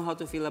 I don't know how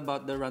to feel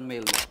about the runway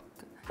look.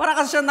 Para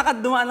kasi siya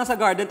nakadumaan lang sa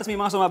garden tapos may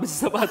mga sumabit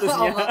sa sapatos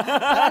niya.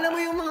 Alam mo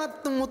yung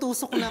mga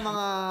tumutusok na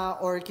mga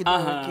orchid,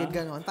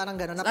 gano'n. Parang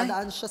gano'n.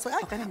 Napadaan siya. So,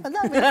 ay, ang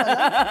dami pala.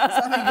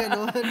 Sabi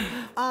gano'n.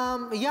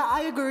 Yeah,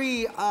 I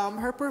agree.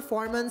 Her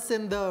performance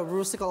in the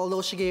Rusical,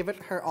 although she gave it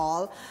her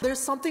all,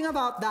 there's something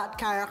about that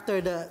character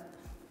that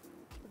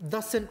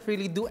doesn't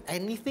really do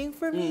anything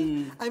for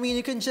me. I mean,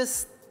 you can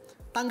just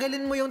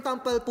tanggalin mo yung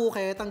tampal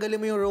puke,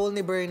 tanggalin mo yung role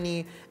ni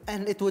Bernie,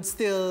 and it would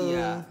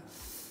still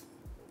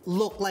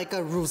look like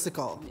a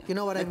Rusical. Yeah. You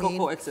know what I mean?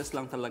 Coexist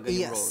lang talaga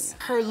yung role niya.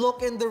 Her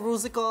look in the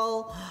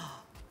Rusical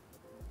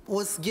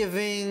was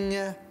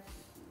giving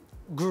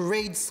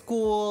grade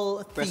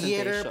school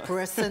theater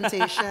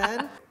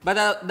presentation. But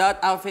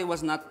that outfit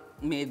was not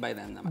made by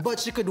them naman. But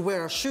she could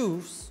wear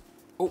shoes.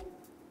 Oh,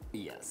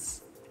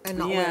 yes.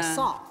 And not wear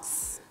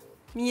socks.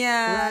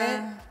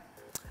 Yeah. Right?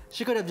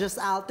 She could have just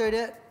altered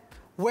it.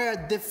 Wear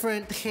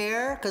different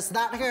hair, because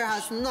that hair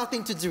has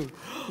nothing to do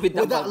with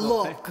that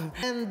look.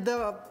 And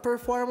the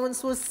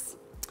performance was,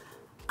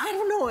 I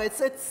don't know,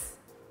 it's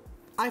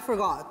I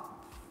forgot.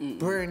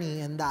 Bernie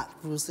in that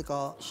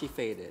Rusical. She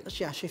faded.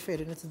 Yeah, she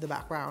faded into the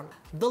background.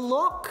 The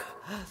look,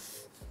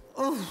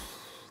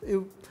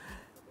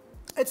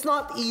 it's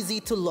not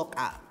easy to look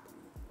at.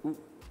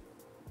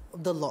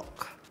 The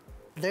look.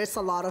 There's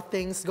a lot of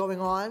things going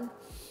on.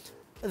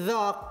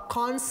 The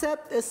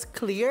concept is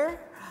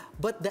clear,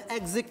 but the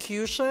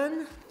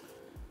execution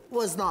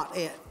was not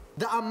it.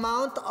 The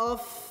amount of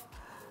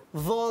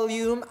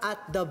volume at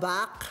the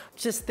back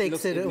just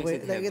takes it away.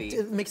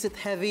 It makes it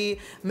heavy,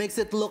 makes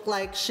it look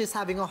like she's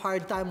having a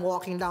hard time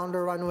walking down the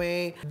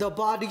runway. The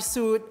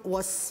bodysuit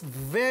was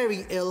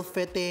very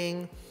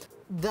ill-fitting.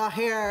 The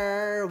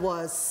hair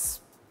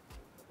was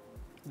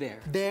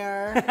there.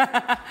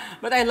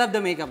 But I love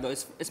the makeup though.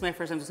 It's my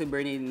first time to see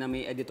Bernie na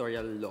may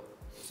editorial look.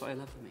 So I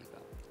love the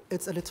makeup.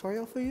 It's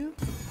editorial for you?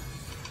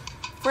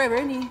 For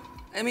Bernie.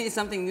 I mean, it's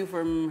something new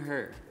from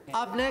her.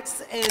 Up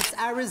next is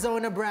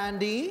Arizona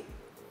Brandy.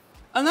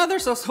 Another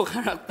so-so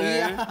character.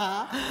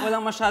 Yeah.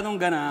 Walang masyadong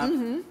ganap.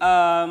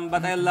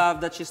 But I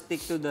love that she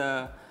stick to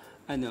the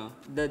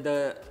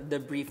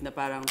brief na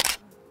parang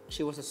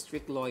she was a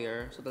strict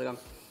lawyer. So talagang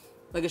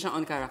siyang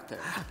on character.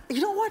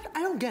 You know what?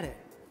 I don't get it.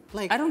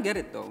 Like, I don't get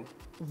it though.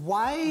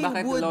 Why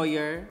bakit would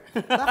lawyer?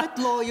 Bakit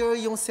lawyer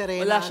yung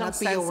Serena Wala na siyang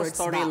Pia sense words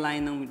sa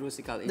storyline ng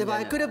Rusical. Diba?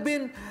 It could have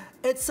been,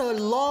 it's a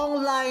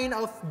long line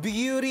of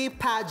beauty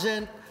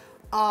pageant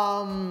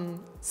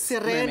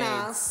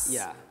Sirenas,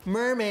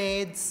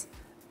 mermaids,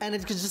 and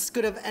it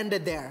could have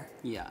ended there.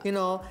 Yeah. You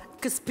know,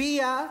 because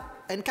Pia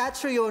and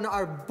Catriona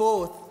are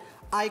both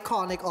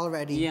iconic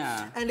already.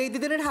 Yeah. And they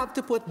didn't have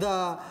to put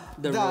the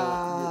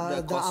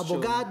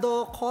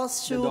abogado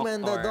costume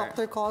and the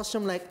doctor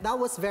costume. Like, that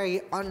was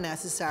very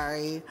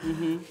unnecessary.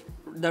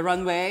 The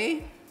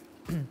runway,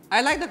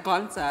 I like the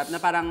concept na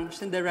parang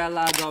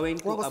Cinderella going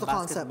to a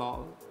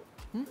basketball.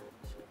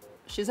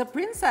 She's a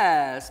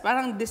princess.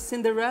 Parang this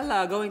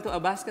Cinderella going to a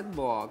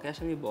basketball. Kaya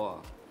siya may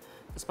ball.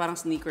 Tapos parang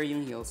sneaker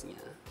yung heels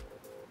niya.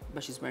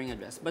 But she's wearing a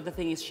dress. But the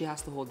thing is, she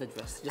has to hold the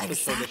dress just to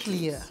show the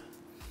shoes.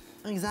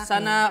 Exactly.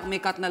 Sana may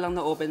cut na lang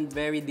na open,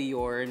 very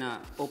Dior, na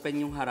open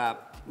yung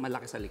harap,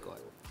 malaki sa likod.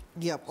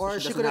 Yep, or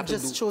she could have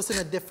just chosen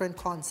a different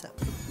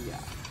concept. Yeah.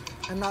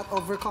 And not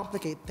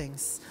overcomplicate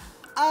things.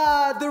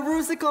 The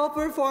Rusical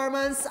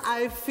performance,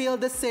 I feel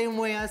the same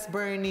way as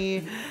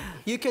Bernie.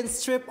 You can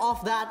strip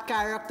off that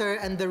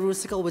character and the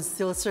Rusical would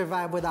still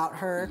survive without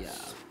her. Yeah.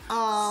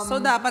 So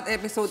dapat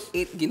episode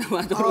 8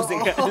 ginawa to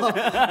Rusical.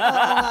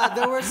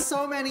 There were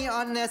so many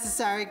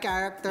unnecessary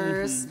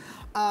characters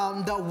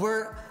that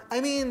were,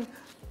 I mean,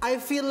 I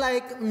feel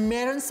like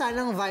meron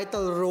sanang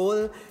vital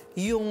role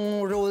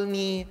yung role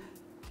ni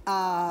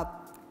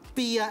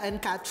Pia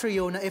and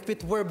Catriona if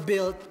it were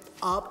built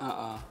up.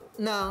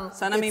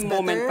 Sana may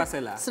moment pa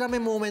sila. Sana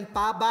may moment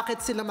pa.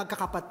 Bakit sila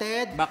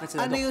magkakapatid? Bakit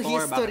sila ano doktor? yung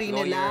history Bakit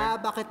nila? lawyer?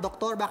 Bakit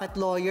doktor? Bakit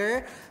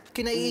lawyer?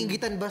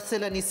 Kinaiingitan ba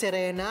sila ni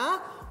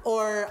Serena?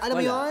 Or alam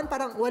mo yun?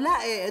 Parang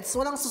wala eh. It's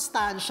walang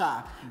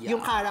sustansya.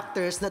 Yung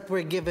characters that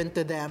were given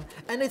to them.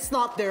 And it's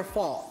not their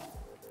fault.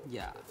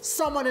 Yeah.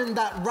 Someone in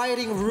that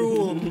writing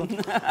room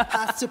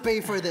has to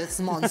pay for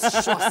this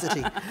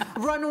monstrosity.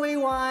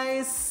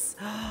 Runway-wise,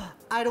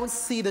 I don't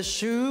see the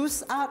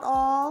shoes at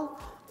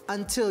all.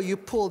 Until you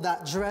pull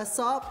that dress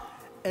up.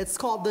 It's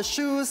called the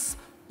shoes,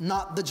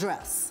 not the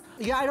dress.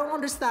 Yeah, I don't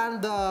understand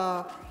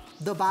the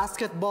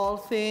basketball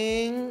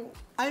thing.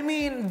 I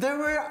mean, there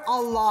were a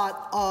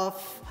lot of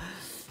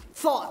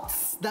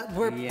thoughts that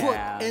were put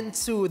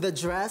into the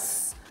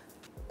dress,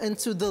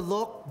 into the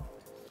look,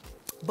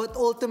 but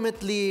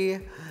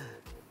ultimately,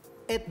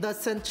 it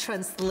doesn't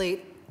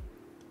translate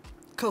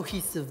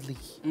cohesively.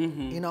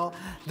 You know,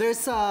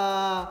 there's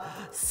a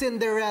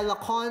Cinderella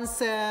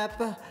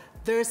concept.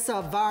 There's a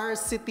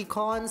varsity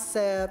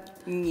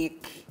concept.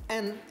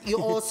 And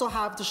you also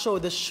have to show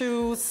the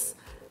shoes.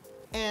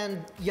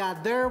 And yeah,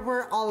 there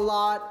were a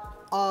lot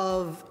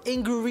of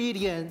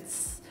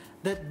ingredients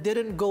that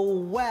didn't go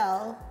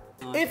well.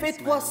 If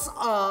it was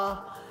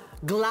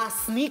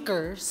glass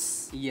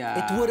sneakers,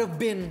 it would have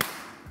been...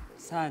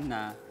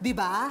 Sana.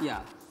 Diba? Yeah.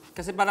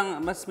 Kasi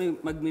parang mas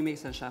mag-make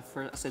sense siya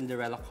for a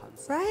Cinderella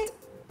concept. Right?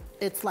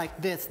 It's like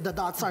this. The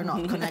dots are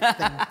not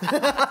connecting.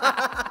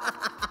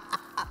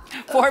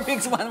 4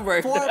 picks, 1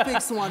 word. 4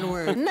 picks, 1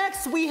 word.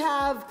 Next, we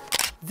have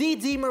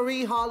Dee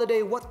Marie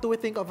Holiday. What do we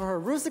think of her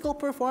Rusical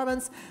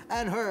performance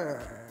and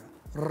her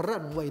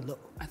runway look?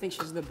 I think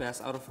she's the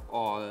best out of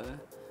all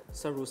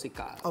sa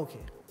Rusical. Okay.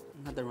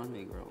 Not the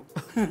runway girl.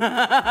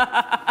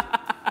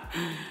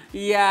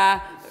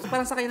 Yeah.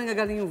 Parang sa kanya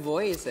nangagaling yung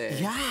voice eh.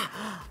 Yeah.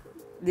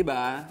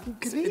 Diba?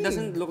 It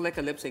doesn't look like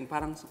a lip sync.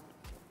 Parang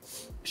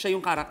siya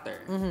yung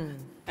character.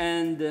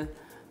 And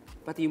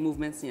pati yung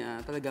movements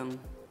niya talagang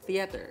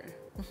theater.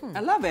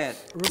 I love it.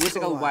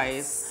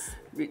 Rusical-wise,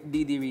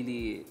 Dee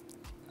really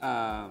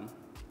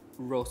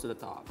rose to the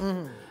top.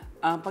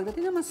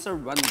 Pagdating naman sa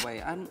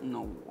runway, I don't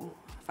know.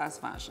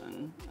 Fast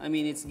fashion. I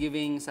mean, it's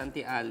giving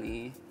Santi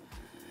Ali,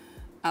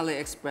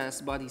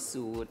 AliExpress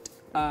bodysuit.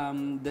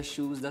 The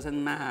shoes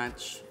doesn't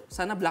match.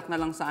 Sana black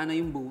na lang sana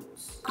yung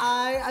boots.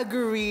 I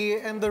agree.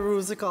 And the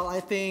Rusical,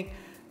 I think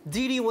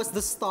Dee was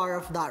the star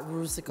of that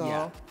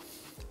Rusical.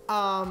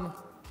 Yeah.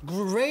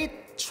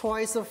 Great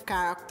choice of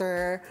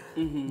character,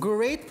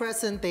 great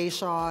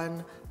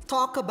presentation.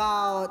 Talk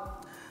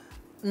about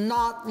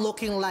not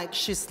looking like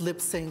she's lip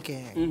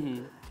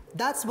syncing.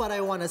 That's what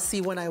I want to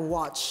see when I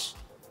watch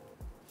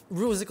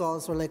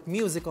Rusicals or like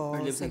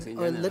musicals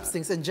or lip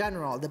syncs in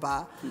general,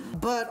 diba?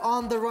 But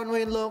on the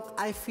runway look,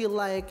 I feel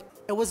like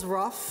it was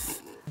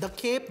rough. The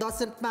cape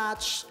doesn't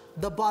match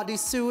the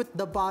bodysuit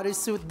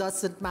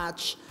doesn't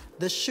match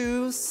the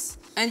shoes.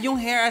 And yung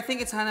hair, I think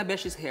it's Hannah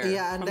Beshi's hair.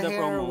 Yeah, and from the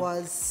hair promo.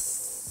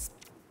 was...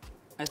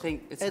 I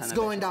think it's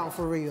going down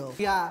for real.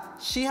 Yeah,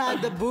 she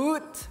had the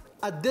boot,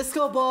 a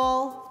disco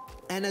ball,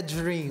 and a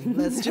dream.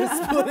 Let's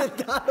just put it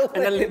that way.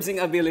 And a lip sync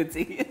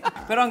ability.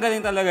 Pero ang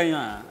galing talaga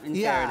niya, in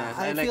fairness.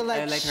 I feel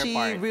like her she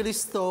part. really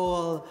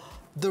stole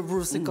the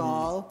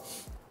Rusical.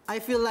 I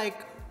feel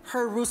like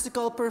her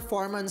Rusical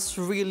performance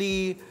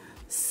really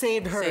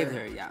saved her,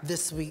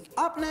 this week.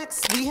 Up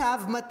next, we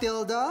have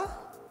Matilda.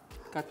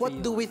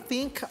 What do we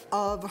think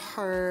of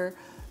her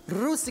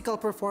Rusical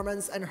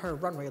performance and her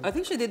runway look? I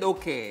think she did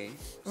okay.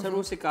 Sa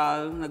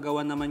Rusical,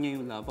 nagawa naman niya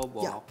yung lava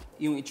walk,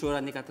 yung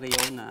itsura ni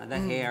Catriona, the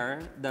hair,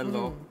 the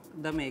look,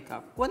 the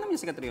makeup. Kuha naman niya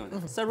si Catriona.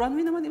 Sa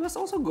runway naman, it was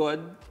also good.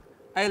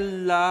 I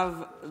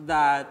love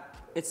that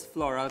it's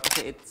floral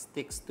kasi it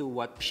sticks to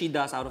what she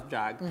does out of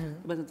drag,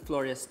 but it's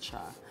florist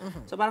siya.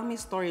 So parang may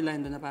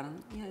storyline doon na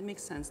parang, yeah, it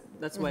makes sense.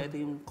 That's why ito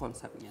yung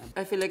concept niya.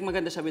 I feel like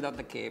maganda siya without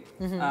the cape.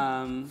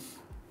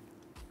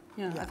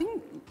 Yeah, I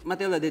think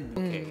Matilda did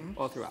okay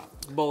all throughout,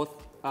 both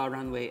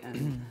runway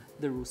and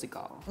the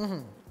Rusical.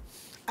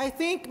 I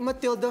think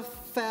Matilda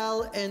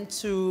fell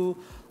into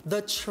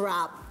the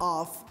trap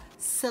of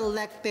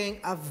selecting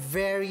a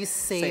very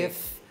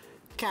safe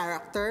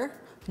character,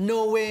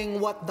 knowing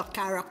what the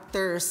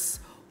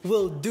characters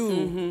will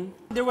do.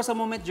 There was a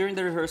moment during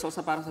the rehearsals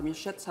na parang sabi niya,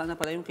 shit, sana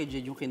pala yung kay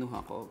Jade yung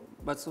kinuha ko.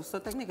 But so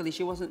technically,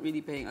 she wasn't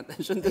really paying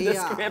attention to the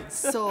script.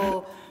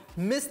 So,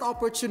 missed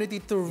opportunity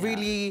to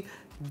really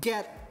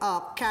get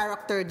a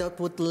character that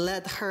would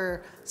let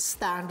her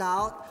stand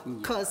out.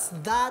 Because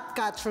that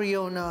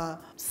Catriona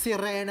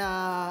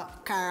Sirena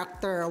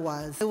character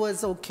it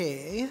was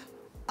okay.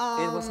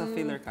 It was a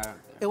filler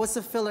character. It was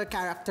a filler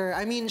character.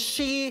 I mean,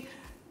 she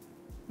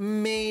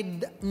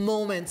made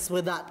moments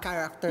with that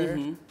character.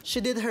 She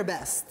did her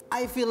best.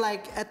 I feel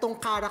like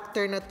etong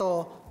character na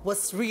to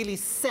was really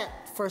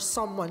set for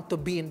someone to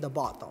be in the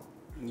bottom.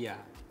 Yeah,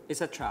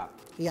 it's a trap.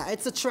 Yeah,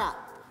 it's a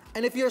trap.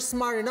 And if you're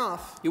smart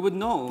enough, you would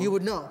know. You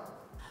would know.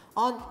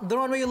 On the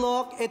runway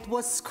look, it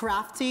was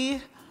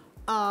crafty.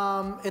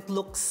 It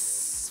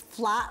looks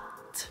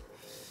flat.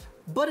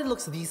 but it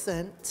looks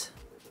decent.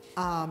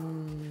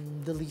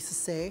 The least to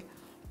say.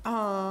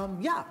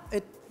 Yeah,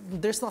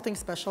 there's nothing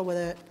special with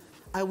it.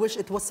 I wish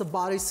it was a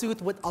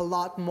bodysuit with a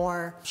lot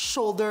more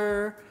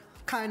shoulder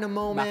kind of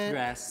moment.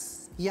 Back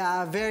dress.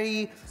 Yeah,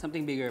 very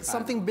something bigger.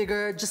 Something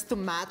bigger just to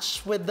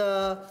match with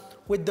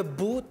the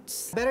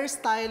boots. Better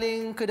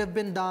styling could have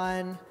been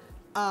done.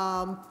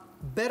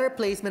 Better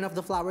placement of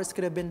the flowers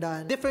could have been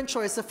done. Different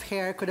choice of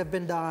hair could have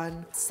been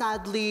done.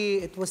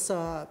 Sadly, it was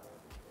a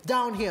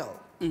downhill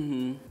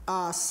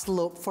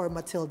slope for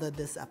Matilda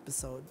this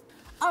episode.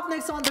 Up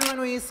next on the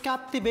runway is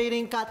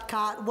captivating Kat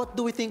Kat. What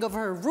do we think of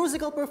her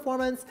Rusical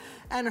performance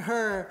and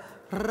her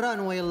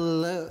runway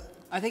look?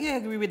 I think I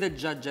agree with the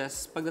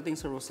judges pagdating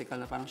sa Rusical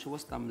na parang she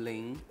was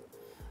tumbling.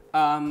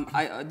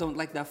 I don't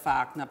like the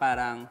fact na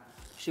parang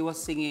she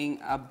was singing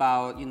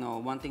about, you know,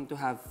 wanting to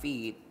have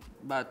feet,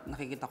 but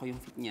nakikita ko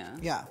yung feet niya.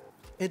 Yeah.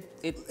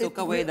 It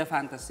took away the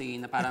fantasy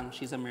na parang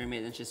she's a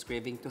mermaid and she's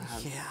craving to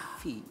have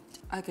feet.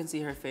 I can see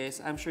her face.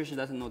 I'm sure she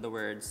doesn't know the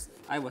words.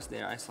 I was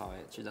there. I saw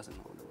it. She doesn't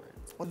know the words.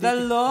 The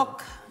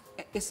look,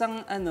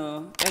 isang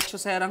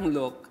echoserang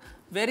look.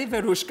 Very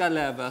Verushka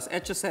levels.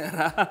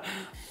 Echosera.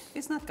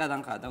 It's not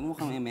kadang-kadang.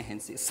 Mukhang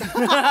emehensis.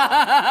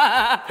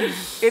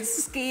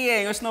 It's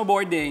skiing or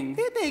snowboarding.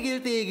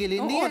 Tigil-tigil.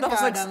 Hindi yan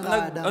tapos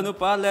kadang-kadang. Ano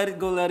pa? Let it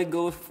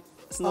go.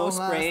 Snow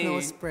spray. Snow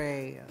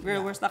spray.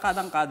 Girl, where's the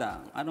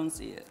kadang-kadang? I don't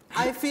see it.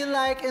 I feel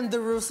like in the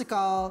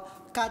Rusical,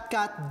 Kat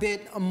Kat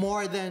bit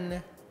more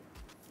than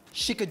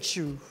she could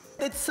chew.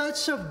 It's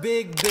such a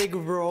big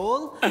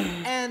role.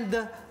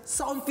 And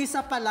sa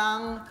umpisa pa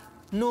lang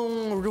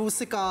nung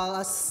Rusical,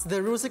 as the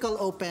Rusical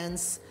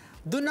opens,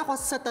 dun ako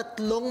sa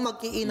tatlong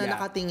mag-iina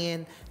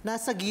nakatingin,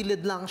 nasa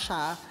gilid lang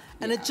siya.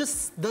 And it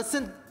just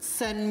doesn't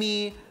send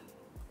me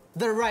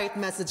the right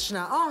message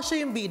na, oh,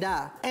 siya yung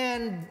bida.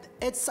 And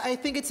I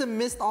think it's a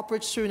missed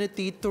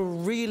opportunity to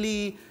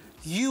really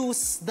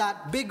use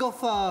that big of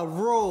a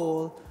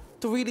role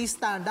to really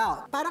stand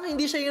out. Parang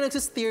hindi siya yung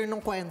nagsisteer ng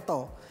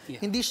kwento. Yeah.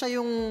 Hindi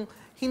siya yung,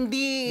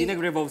 hindi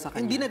nag-revolve sa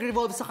kanya. Hindi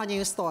nag-revolve sa kanya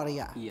yung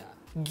storya. Yeah.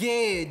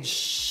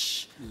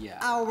 Gauge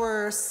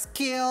our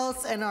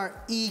skills and our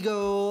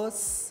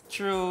egos.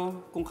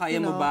 True. Kung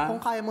kaya mo ba? Kung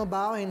kaya mo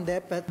ba o hindi.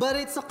 But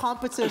it's a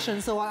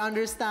competition, so I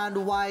understand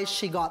why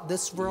she got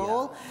this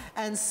role.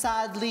 Yeah. And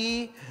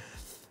sadly,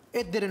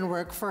 it didn't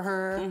work for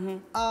her.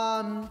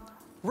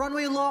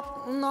 Runway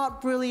look,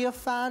 not really a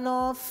fan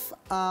of.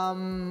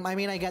 I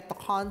mean, I get the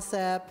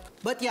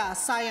concept. But yeah,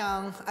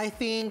 sayang. I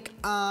think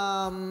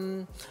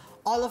all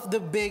of the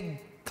big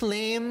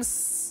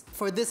claims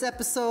for this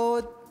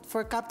episode,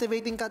 for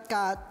captivating Kat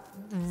Kat,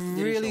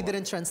 really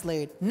didn't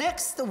translate.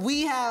 Next,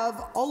 we have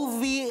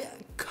Ovi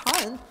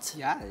Kant.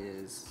 Yeah, it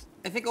is.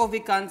 I think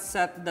Ovi Kant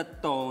set the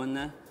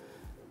tone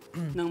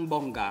ng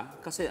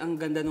bongga kasi ang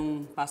ganda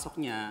nung pasok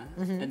niya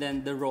and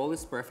then the role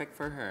is perfect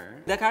for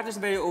her. The character is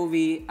very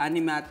Ovi,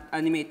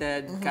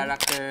 animated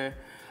character.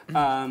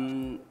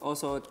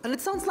 Also, and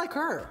it sounds like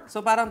her.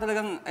 So parang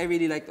talagang I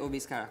really liked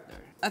Ovi's character.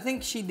 I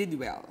think she did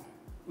well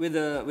with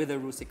the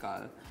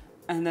Rusical.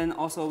 And then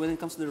also, when it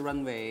comes to the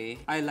runway,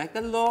 I like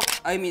the look.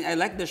 I mean, I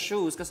like the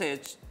shoes kasi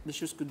the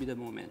shoes could be the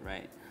moment,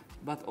 right?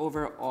 But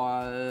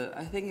overall,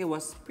 I think it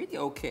was pretty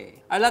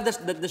okay. I love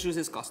that the shoes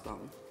is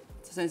custom.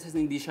 Sa sense,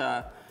 hindi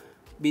siya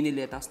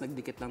binili tapos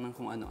nagdikit lang ng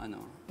kung ano-ano.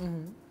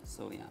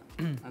 So yeah,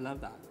 I love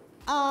that.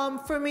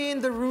 For me,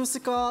 in the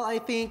Rusical, I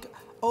think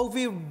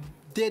Ovi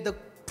did a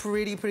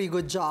pretty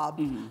good job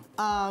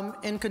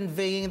in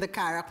conveying the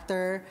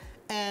character.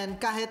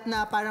 And kahit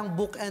na parang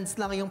bookends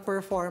lang yung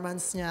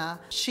performance niya,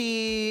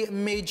 she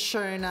made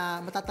sure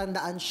na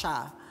matatandaan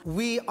siya.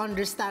 We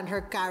understand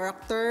her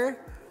character,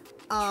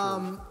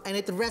 and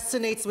it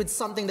resonates with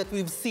something that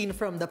we've seen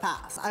from the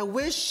past. I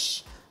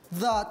wish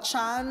the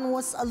Chan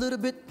was a little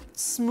bit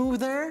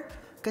smoother,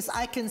 because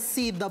I can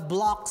see the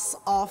blocks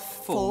of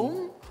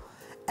foam,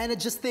 and it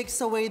just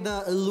takes away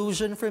the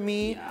illusion for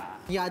me.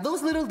 Yeah,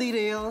 those little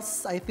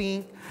details, I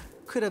think,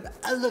 could have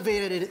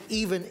elevated it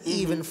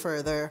even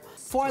further.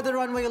 For the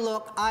runway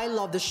look, I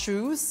love the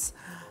shoes.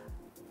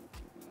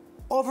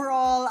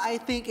 Overall, I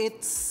think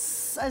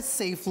it's a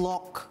safe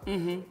look.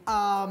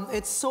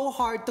 It's so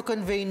hard to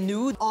convey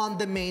nude on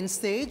the main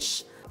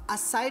stage.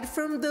 Aside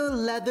from the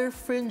leather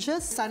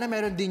fringes, sana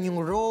meron din yung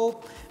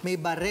rope, may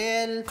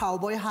barrel,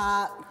 cowboy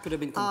hat. Could have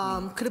been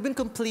complete. Could have been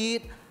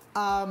complete.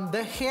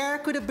 The hair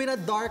could have been a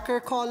darker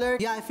color.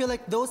 Yeah, I feel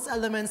like those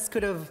elements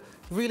could have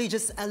really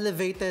just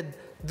elevated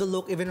the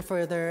look even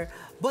further.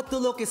 But the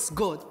look is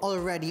good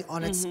already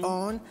on its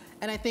own.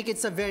 And I think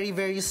it's a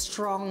very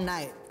strong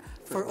night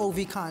for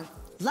Ovi Kant.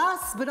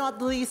 Last but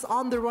not least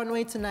on the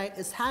runway tonight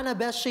is Hannah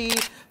Beshi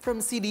from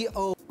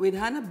CDO. With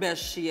Hannah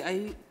Beshi,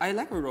 I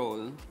like her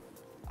role.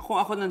 Kung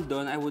ako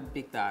nandun, I would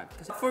pick that.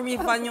 Kasi for me,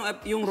 fun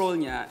yung role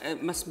niya,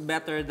 mas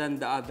better than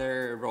the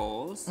other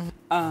roles.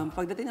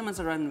 Pagdating naman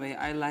sa runway,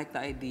 I like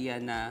the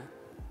idea na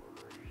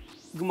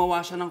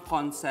gumawa siya ng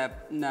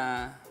concept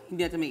na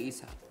hindi natin may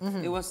isip.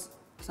 It was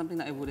something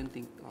that I wouldn't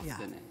think of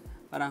din eh.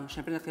 parang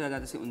syempre nakilala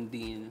natin si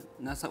Undine,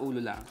 nasa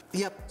ulo lang.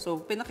 Yep. So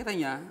pinakita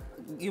niya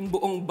yung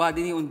buong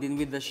body ni Undine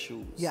with the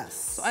shoes.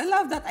 Yes. So I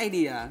love that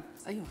idea.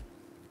 Ayun.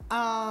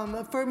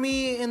 For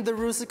me, in the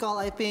Rusical,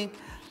 I think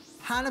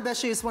Hannah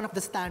Beshi is one of the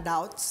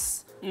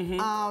standouts.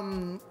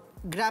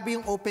 Grabe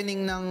yung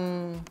opening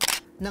ng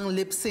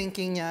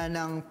lip-syncing niya,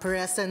 ng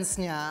presence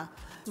niya.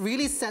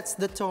 Really sets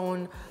the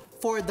tone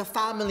for the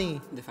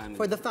family.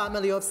 For the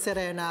family of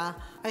Serena.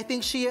 I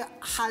think she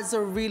has a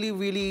really,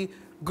 really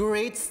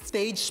great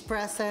stage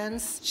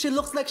presence. She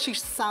looks like she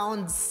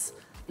sounds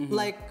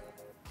like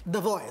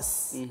The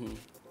Voice.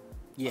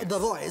 Yes. The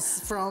Voice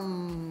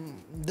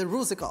from the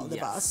Rusical,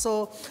 diba?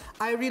 So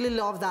I really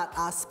love that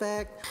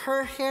aspect.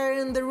 Her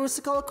hair in the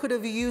Rusical could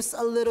have used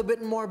a little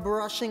bit more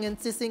brushing and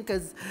tissing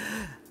because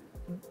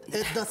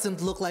it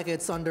doesn't look like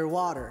it's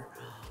underwater.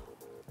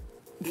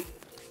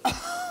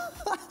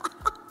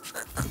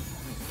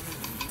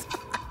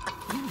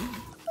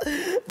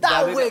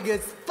 That wig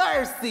is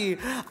thirsty.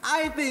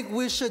 I think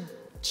we should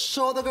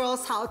show the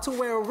girls how to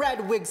wear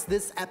red wigs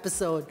this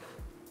episode.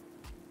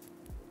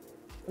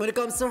 When it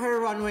comes to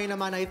her runway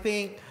naman, I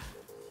think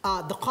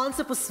the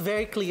concept was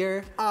very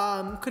clear.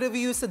 Could have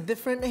used a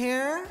different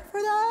hair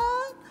for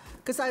that?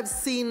 Because I've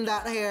seen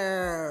that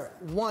hair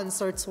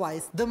once or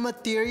twice. The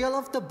material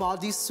of the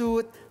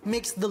bodysuit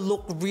makes the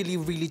look really,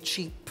 really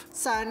cheap.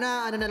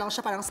 Sana, ano na lang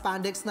siya, parang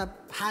spandex na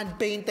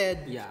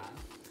hand-painted. Yeah.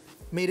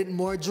 Made it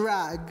more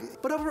drag.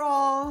 But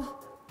overall,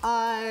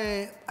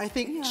 I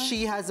think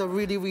she has a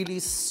really, really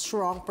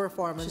strong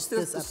performance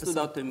this episode. Stood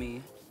out to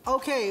me.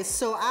 Okay,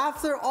 so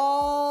after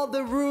all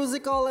the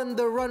Rusical and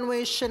the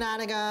runway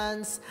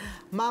shenanigans,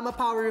 Mama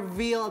Power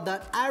revealed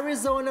that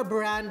Arizona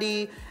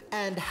Brandy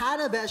and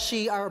Hannah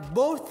Beshi are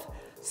both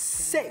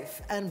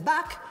safe and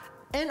back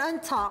and on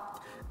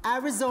top.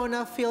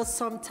 Arizona feels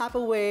some type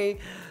of way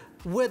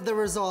with the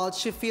results.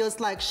 She feels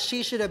like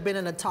she should have been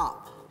in the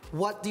top.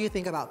 What do you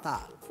think about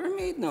that? For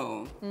me,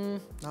 no.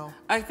 No.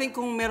 I think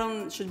kung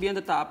meron should be on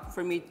the top,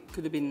 for me, it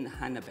could have been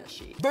Hannah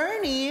Beshi.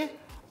 Bernie,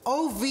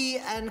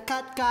 OV, and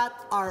Kat Kat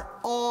are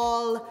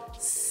all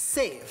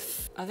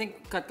safe. I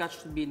think Kat Kat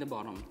should be in the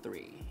bottom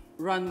 3.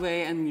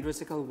 Runway and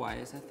musical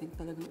wise, I think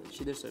talagang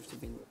she deserves to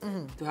be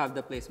to have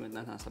the placement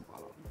na nasa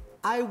bottom.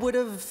 I would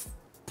have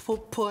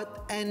put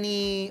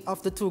any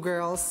of the two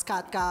girls,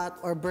 Kat Kat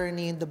or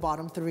Bernie, in the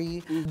bottom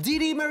 3.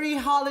 Didi Marie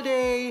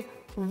Holiday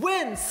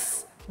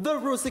wins the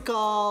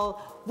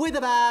Rusical with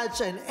a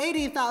badge and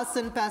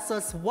 80,000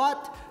 pesos.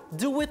 What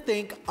do we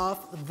think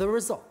of the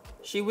result?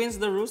 She wins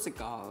the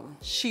Rusical.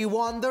 She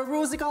won the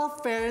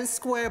Rusical fair and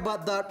square,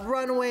 but that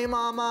runway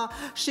mama,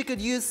 she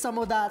could use some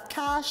of that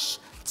cash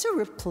to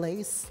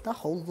replace the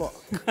whole look.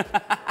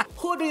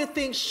 Who do you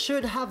think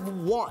should have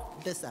won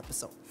this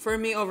episode? For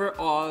me,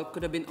 overall,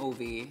 could have been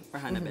Ovi or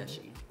Hannah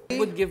Beshi. I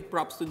would give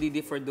props to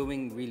Didi for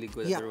doing really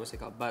good at the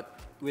Rusical,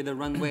 but with the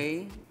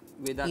runway,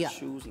 with that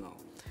shoes, no.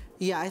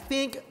 Yeah, I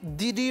think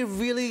Didi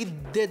really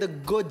did a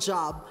good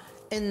job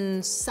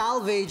in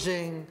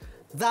salvaging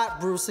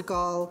that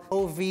Rusical.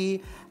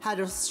 OV had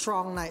a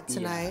strong night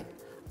tonight.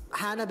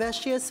 Hannah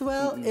Beshi as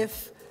well,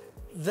 if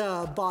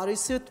the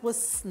bodysuit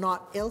was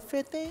not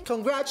ill-fitting.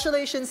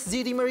 Congratulations,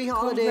 Didi Marie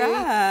Holiday.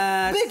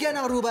 Congrats! Bigyan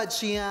ng rubad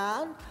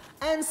siyan.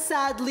 And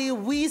sadly,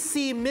 we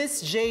see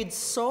Miss Jade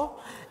So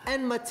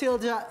and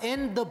Matilda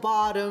in the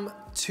bottom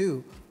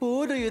 2.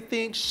 Who do you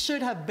think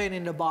should have been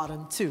in the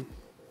bottom 2?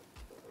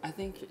 I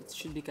think it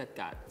should be Kat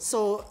Kat.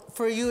 So,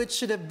 for you, it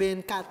should have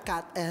been Kat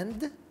Kat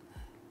and?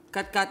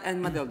 Kat Kat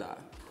and Matilda.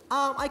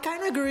 I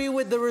kind of agree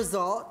with the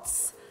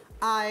results.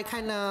 I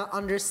kind of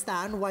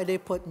understand why they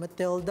put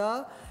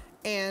Matilda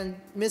and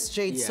Miss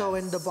Jade So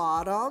in the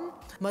bottom.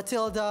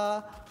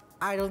 Matilda,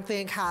 I don't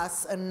think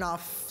has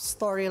enough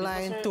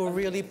storyline to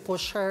really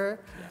push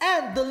her.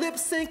 And the lip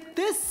sync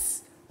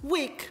this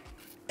week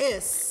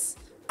is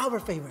our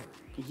favorite.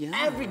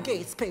 Yeah. Every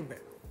gay's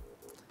favorite.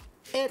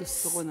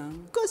 It's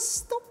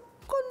Gusto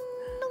ko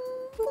nang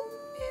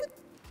bumit.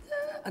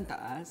 Ang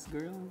taas,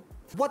 girl.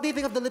 What do you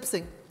think of the lip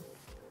sync?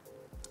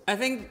 I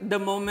think the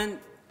moment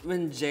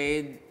when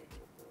Jade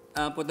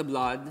put the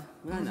blood,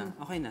 wala na,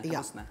 okay na,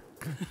 tapos na.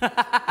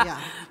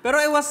 Pero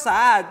it was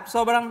sad.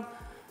 Sobrang,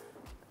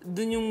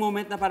 dun yung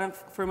moment na parang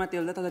for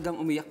Matilda talagang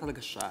umiyak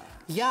talaga siya.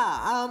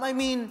 Yeah, I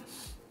mean,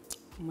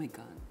 oh my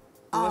God.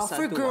 It was sad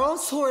for to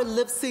girls watch. who are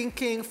lip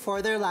syncing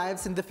for their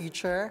lives in the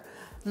future,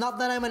 not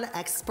that I'm an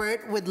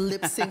expert with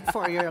lip sync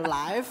for your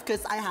life,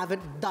 because I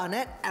haven't done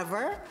it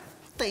ever.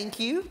 Thank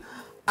you.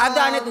 I've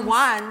done it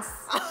once.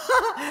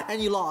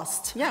 And you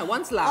lost. Yeah,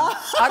 once lang.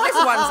 At least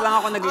once lang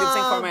ako nag-lip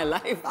sync for my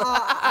life.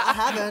 I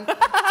haven't.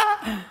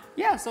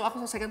 Yeah, so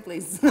ako sa second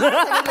place.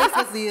 Second place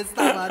kasi is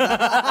tama.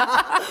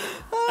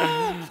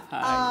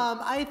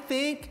 I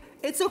think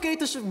it's okay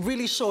to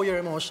really show your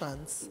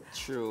emotions.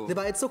 True.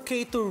 Diba? It's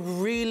okay to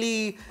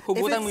really...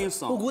 Hugutan mo yung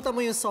song. Hugutan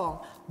mo yung song.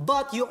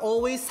 But you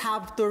always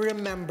have to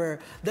remember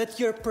that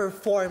you're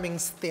performing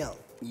still.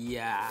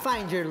 Yeah.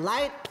 Find your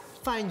light,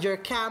 find your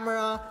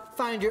camera,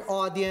 find your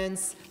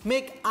audience,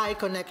 make eye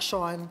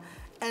connection,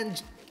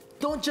 and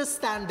don't just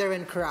stand there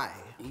and cry.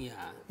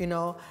 Yeah. You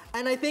know?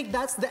 And I think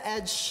that's the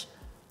edge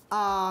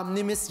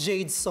ni Miss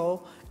Jade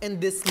So in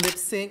this lip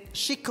sync.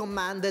 She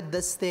commanded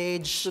the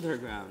stage. Stood her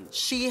ground.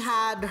 She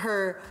had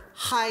her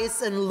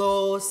highs and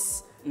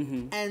lows,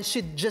 and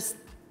she just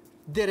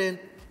did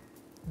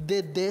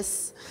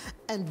this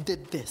and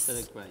did this.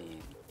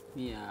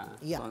 Yeah.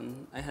 So,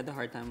 I had a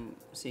hard time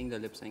seeing the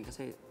lip sync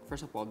kasi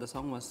first of all, the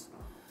song was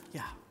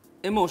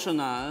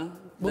emotional.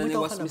 Then it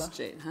was Miss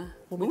Jade. Huh?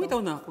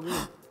 Bumitaw na ako.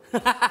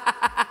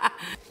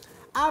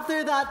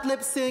 After that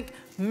lip sync,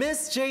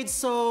 Miss Jade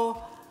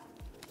So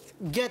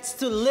gets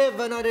to live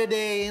another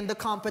day in the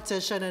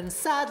competition, and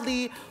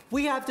sadly,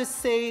 we have to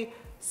say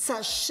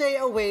sashay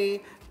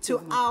away to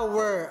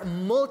our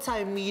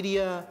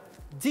multimedia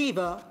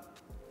diva,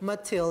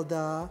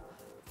 Matilda.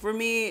 For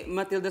me,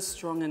 Matilda's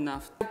strong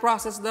enough to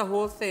process the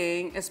whole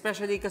thing,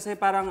 especially kasi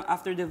parang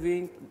after the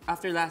viewing,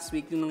 after last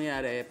week yung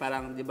nangyari,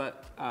 parang, di ba,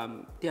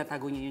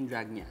 tiyatago niya yung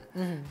drag niya.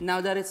 Now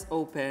that it's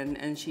open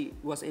and she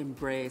was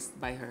embraced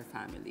by her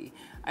family,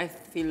 I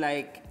feel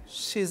like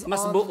she's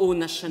mas buo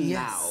na siya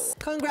now.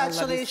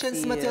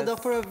 Congratulations, Matilda,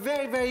 for a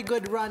very, very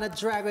good run at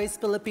Drag Race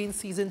Philippines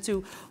Season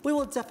 2. We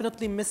will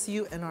definitely miss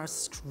you in our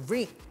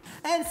stream.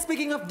 And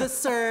speaking of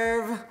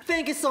deserve,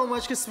 thank you so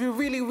much because we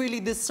really,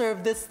 really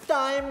deserve this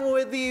time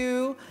with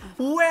you.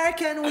 Where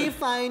can we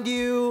find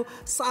you?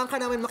 Saan ka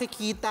namin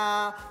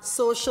makikita?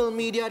 Social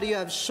media? Do you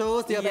have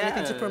shows? Do you have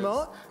anything to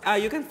promote?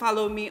 You can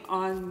follow me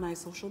on my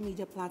social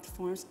media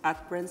platforms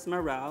at Prince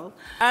Morale.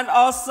 And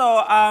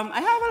also,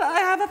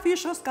 I have a few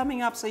shows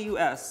coming up sa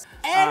US.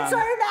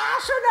 International!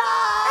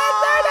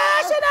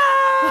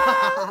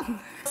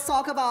 Let's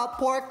talk about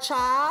Pork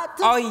Chat.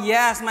 Oh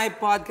yes, my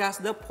podcast,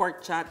 The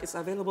Pork Chat, is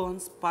available on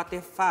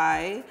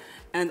Spotify.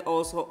 And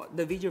also,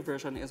 the video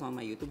version is on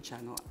my YouTube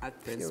channel at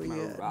Prince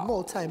Morale.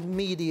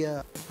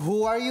 Multimedia.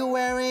 Who are you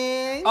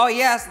wearing? Oh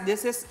yes,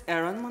 this is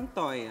Ehrran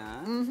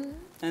Montoya.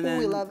 And then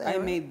we love I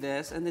Ehrran. made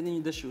this, and then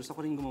in the shoes,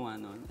 ako rin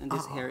gumawa nun. And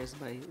this hair is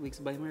by Wigs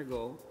By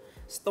Margaux.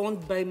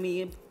 Stoned by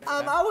me.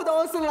 I would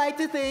also like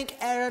to thank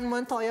Ehrran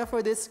Montoya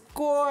for this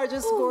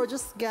gorgeous,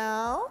 gorgeous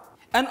gown.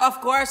 And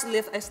of course,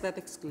 Lift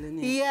Aesthetics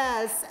Clinic.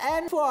 Yes,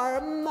 and for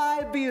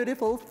my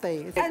beautiful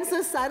face. And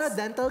Susana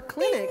Dental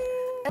Clinic.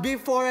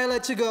 Before I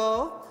let you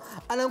go,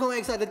 alam kong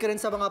excited ka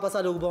rin sa mga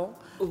pasalubong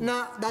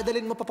na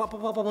dadalhin mo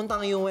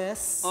papuntang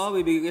US. Oh,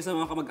 bibigay ko sa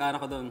mga kamag-anak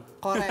ko doon.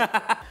 Correct.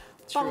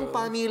 Pang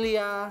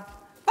pamilya.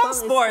 Pang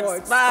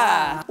sports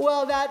pa.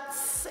 Well,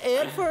 that's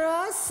it for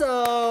us.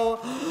 So,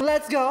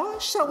 let's go.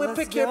 Shall we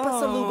pick your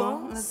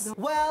pasalubong?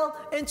 Well,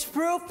 in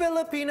true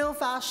Filipino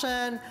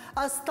fashion,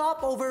 a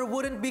stopover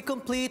wouldn't be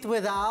complete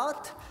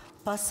without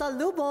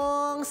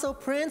pasalubong. So,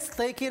 Prince,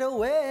 take it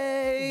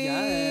away.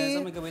 Yes.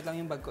 So, may gawin lang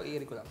yung bag ko.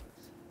 I-iri ko lang.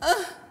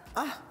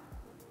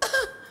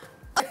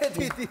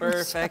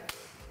 Perfect.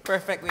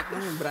 Perfect. Wait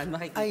lang yung brand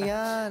makikita.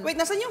 Ayan. Wait,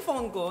 nasan yung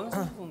phone ko?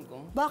 Nasan yung phone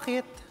ko?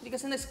 Bakit? Hindi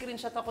kasi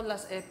na-screenshot ako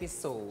last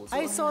episode. So,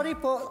 Ay, sorry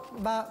po.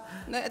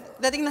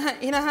 dating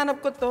hinahanap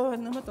ko to.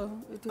 Ano ba to?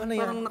 Ito, Ano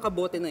yan? parang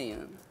nakabote na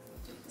yan.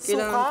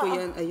 Kailangan ko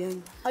yan. Ayan.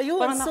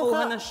 Ayun, parang suka.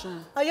 nakuha na siya.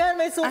 Ayan,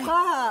 may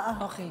suka.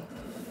 Okay.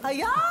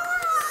 Ayan!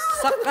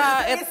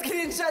 Saka, May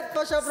screenshot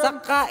pa siya from...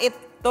 Saka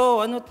ito.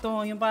 Ano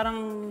to? Yung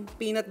parang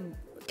peanut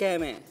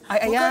keme.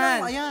 Ay, ayan.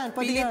 Ayan,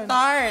 pwede Pili yan.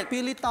 tart.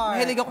 Pili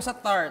tart. Mahilig ako sa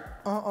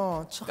tart.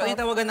 Oo. Tsaka... Kaya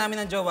tawagan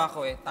namin ng jowa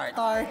ko eh. Tart.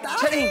 Tart.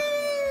 Charing!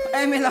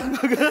 Ay, may lang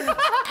baga.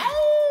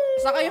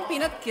 Saka yung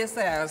peanut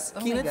kisses.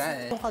 Oh my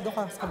God. Doon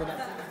ka sa kabila.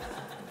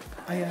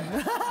 Ayan.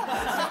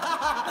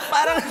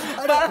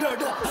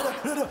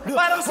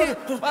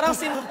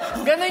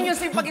 Ganun yung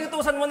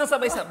pag-inutusan mo ng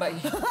sabay-sabay.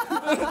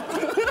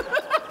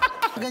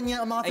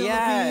 Ganyan ang mga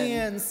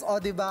Philippines. O,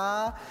 di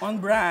ba? On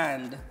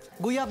brand.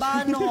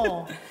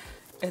 Guyabano.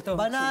 Ito,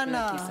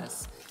 banana.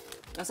 kisses.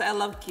 Kasi I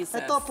love kisses.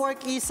 Ito,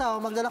 pork isaw.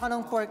 Magdala ka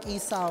ng pork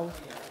isaw.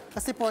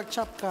 Kasi pork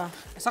chop ka.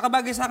 Sa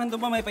kabagay sa akin doon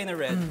pa may pay na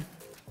red.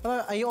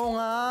 Ay, oo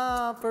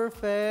nga.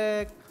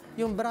 Perfect.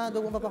 Yung brand,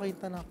 huwag mo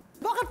papakita na.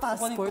 Bakit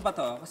Kunin ko passport? pa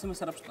to kasi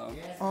masarap to.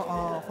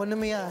 Oo, kunin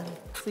mo yan.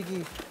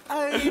 Sige.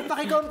 Ay,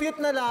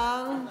 paki-compute na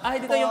lang. Ay,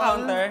 dito yung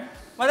counter.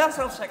 Wala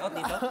self-checkout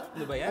dito?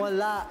 Ano ba yan?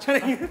 Wala.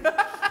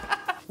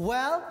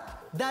 Well,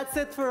 that's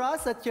it for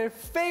us at your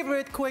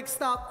favorite quick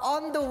stop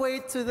on the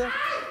way to the...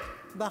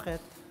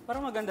 Bakit?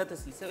 Parang maganda to,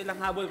 sis.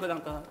 Ilang habol ko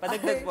lang to.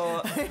 Padagdag po.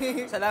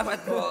 Salamat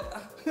po.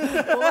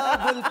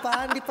 Huwabol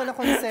pa, hindi pala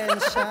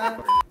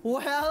konsensya.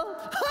 Well,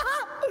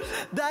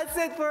 that's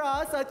it for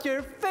us at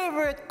your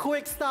favorite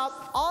quick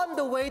stop on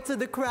the way to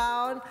the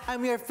crown.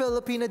 I'm your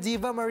Filipina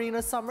diva,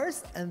 Marina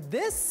Summers, and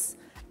this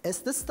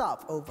is the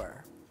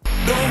stopover.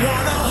 Don't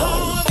wanna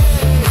hold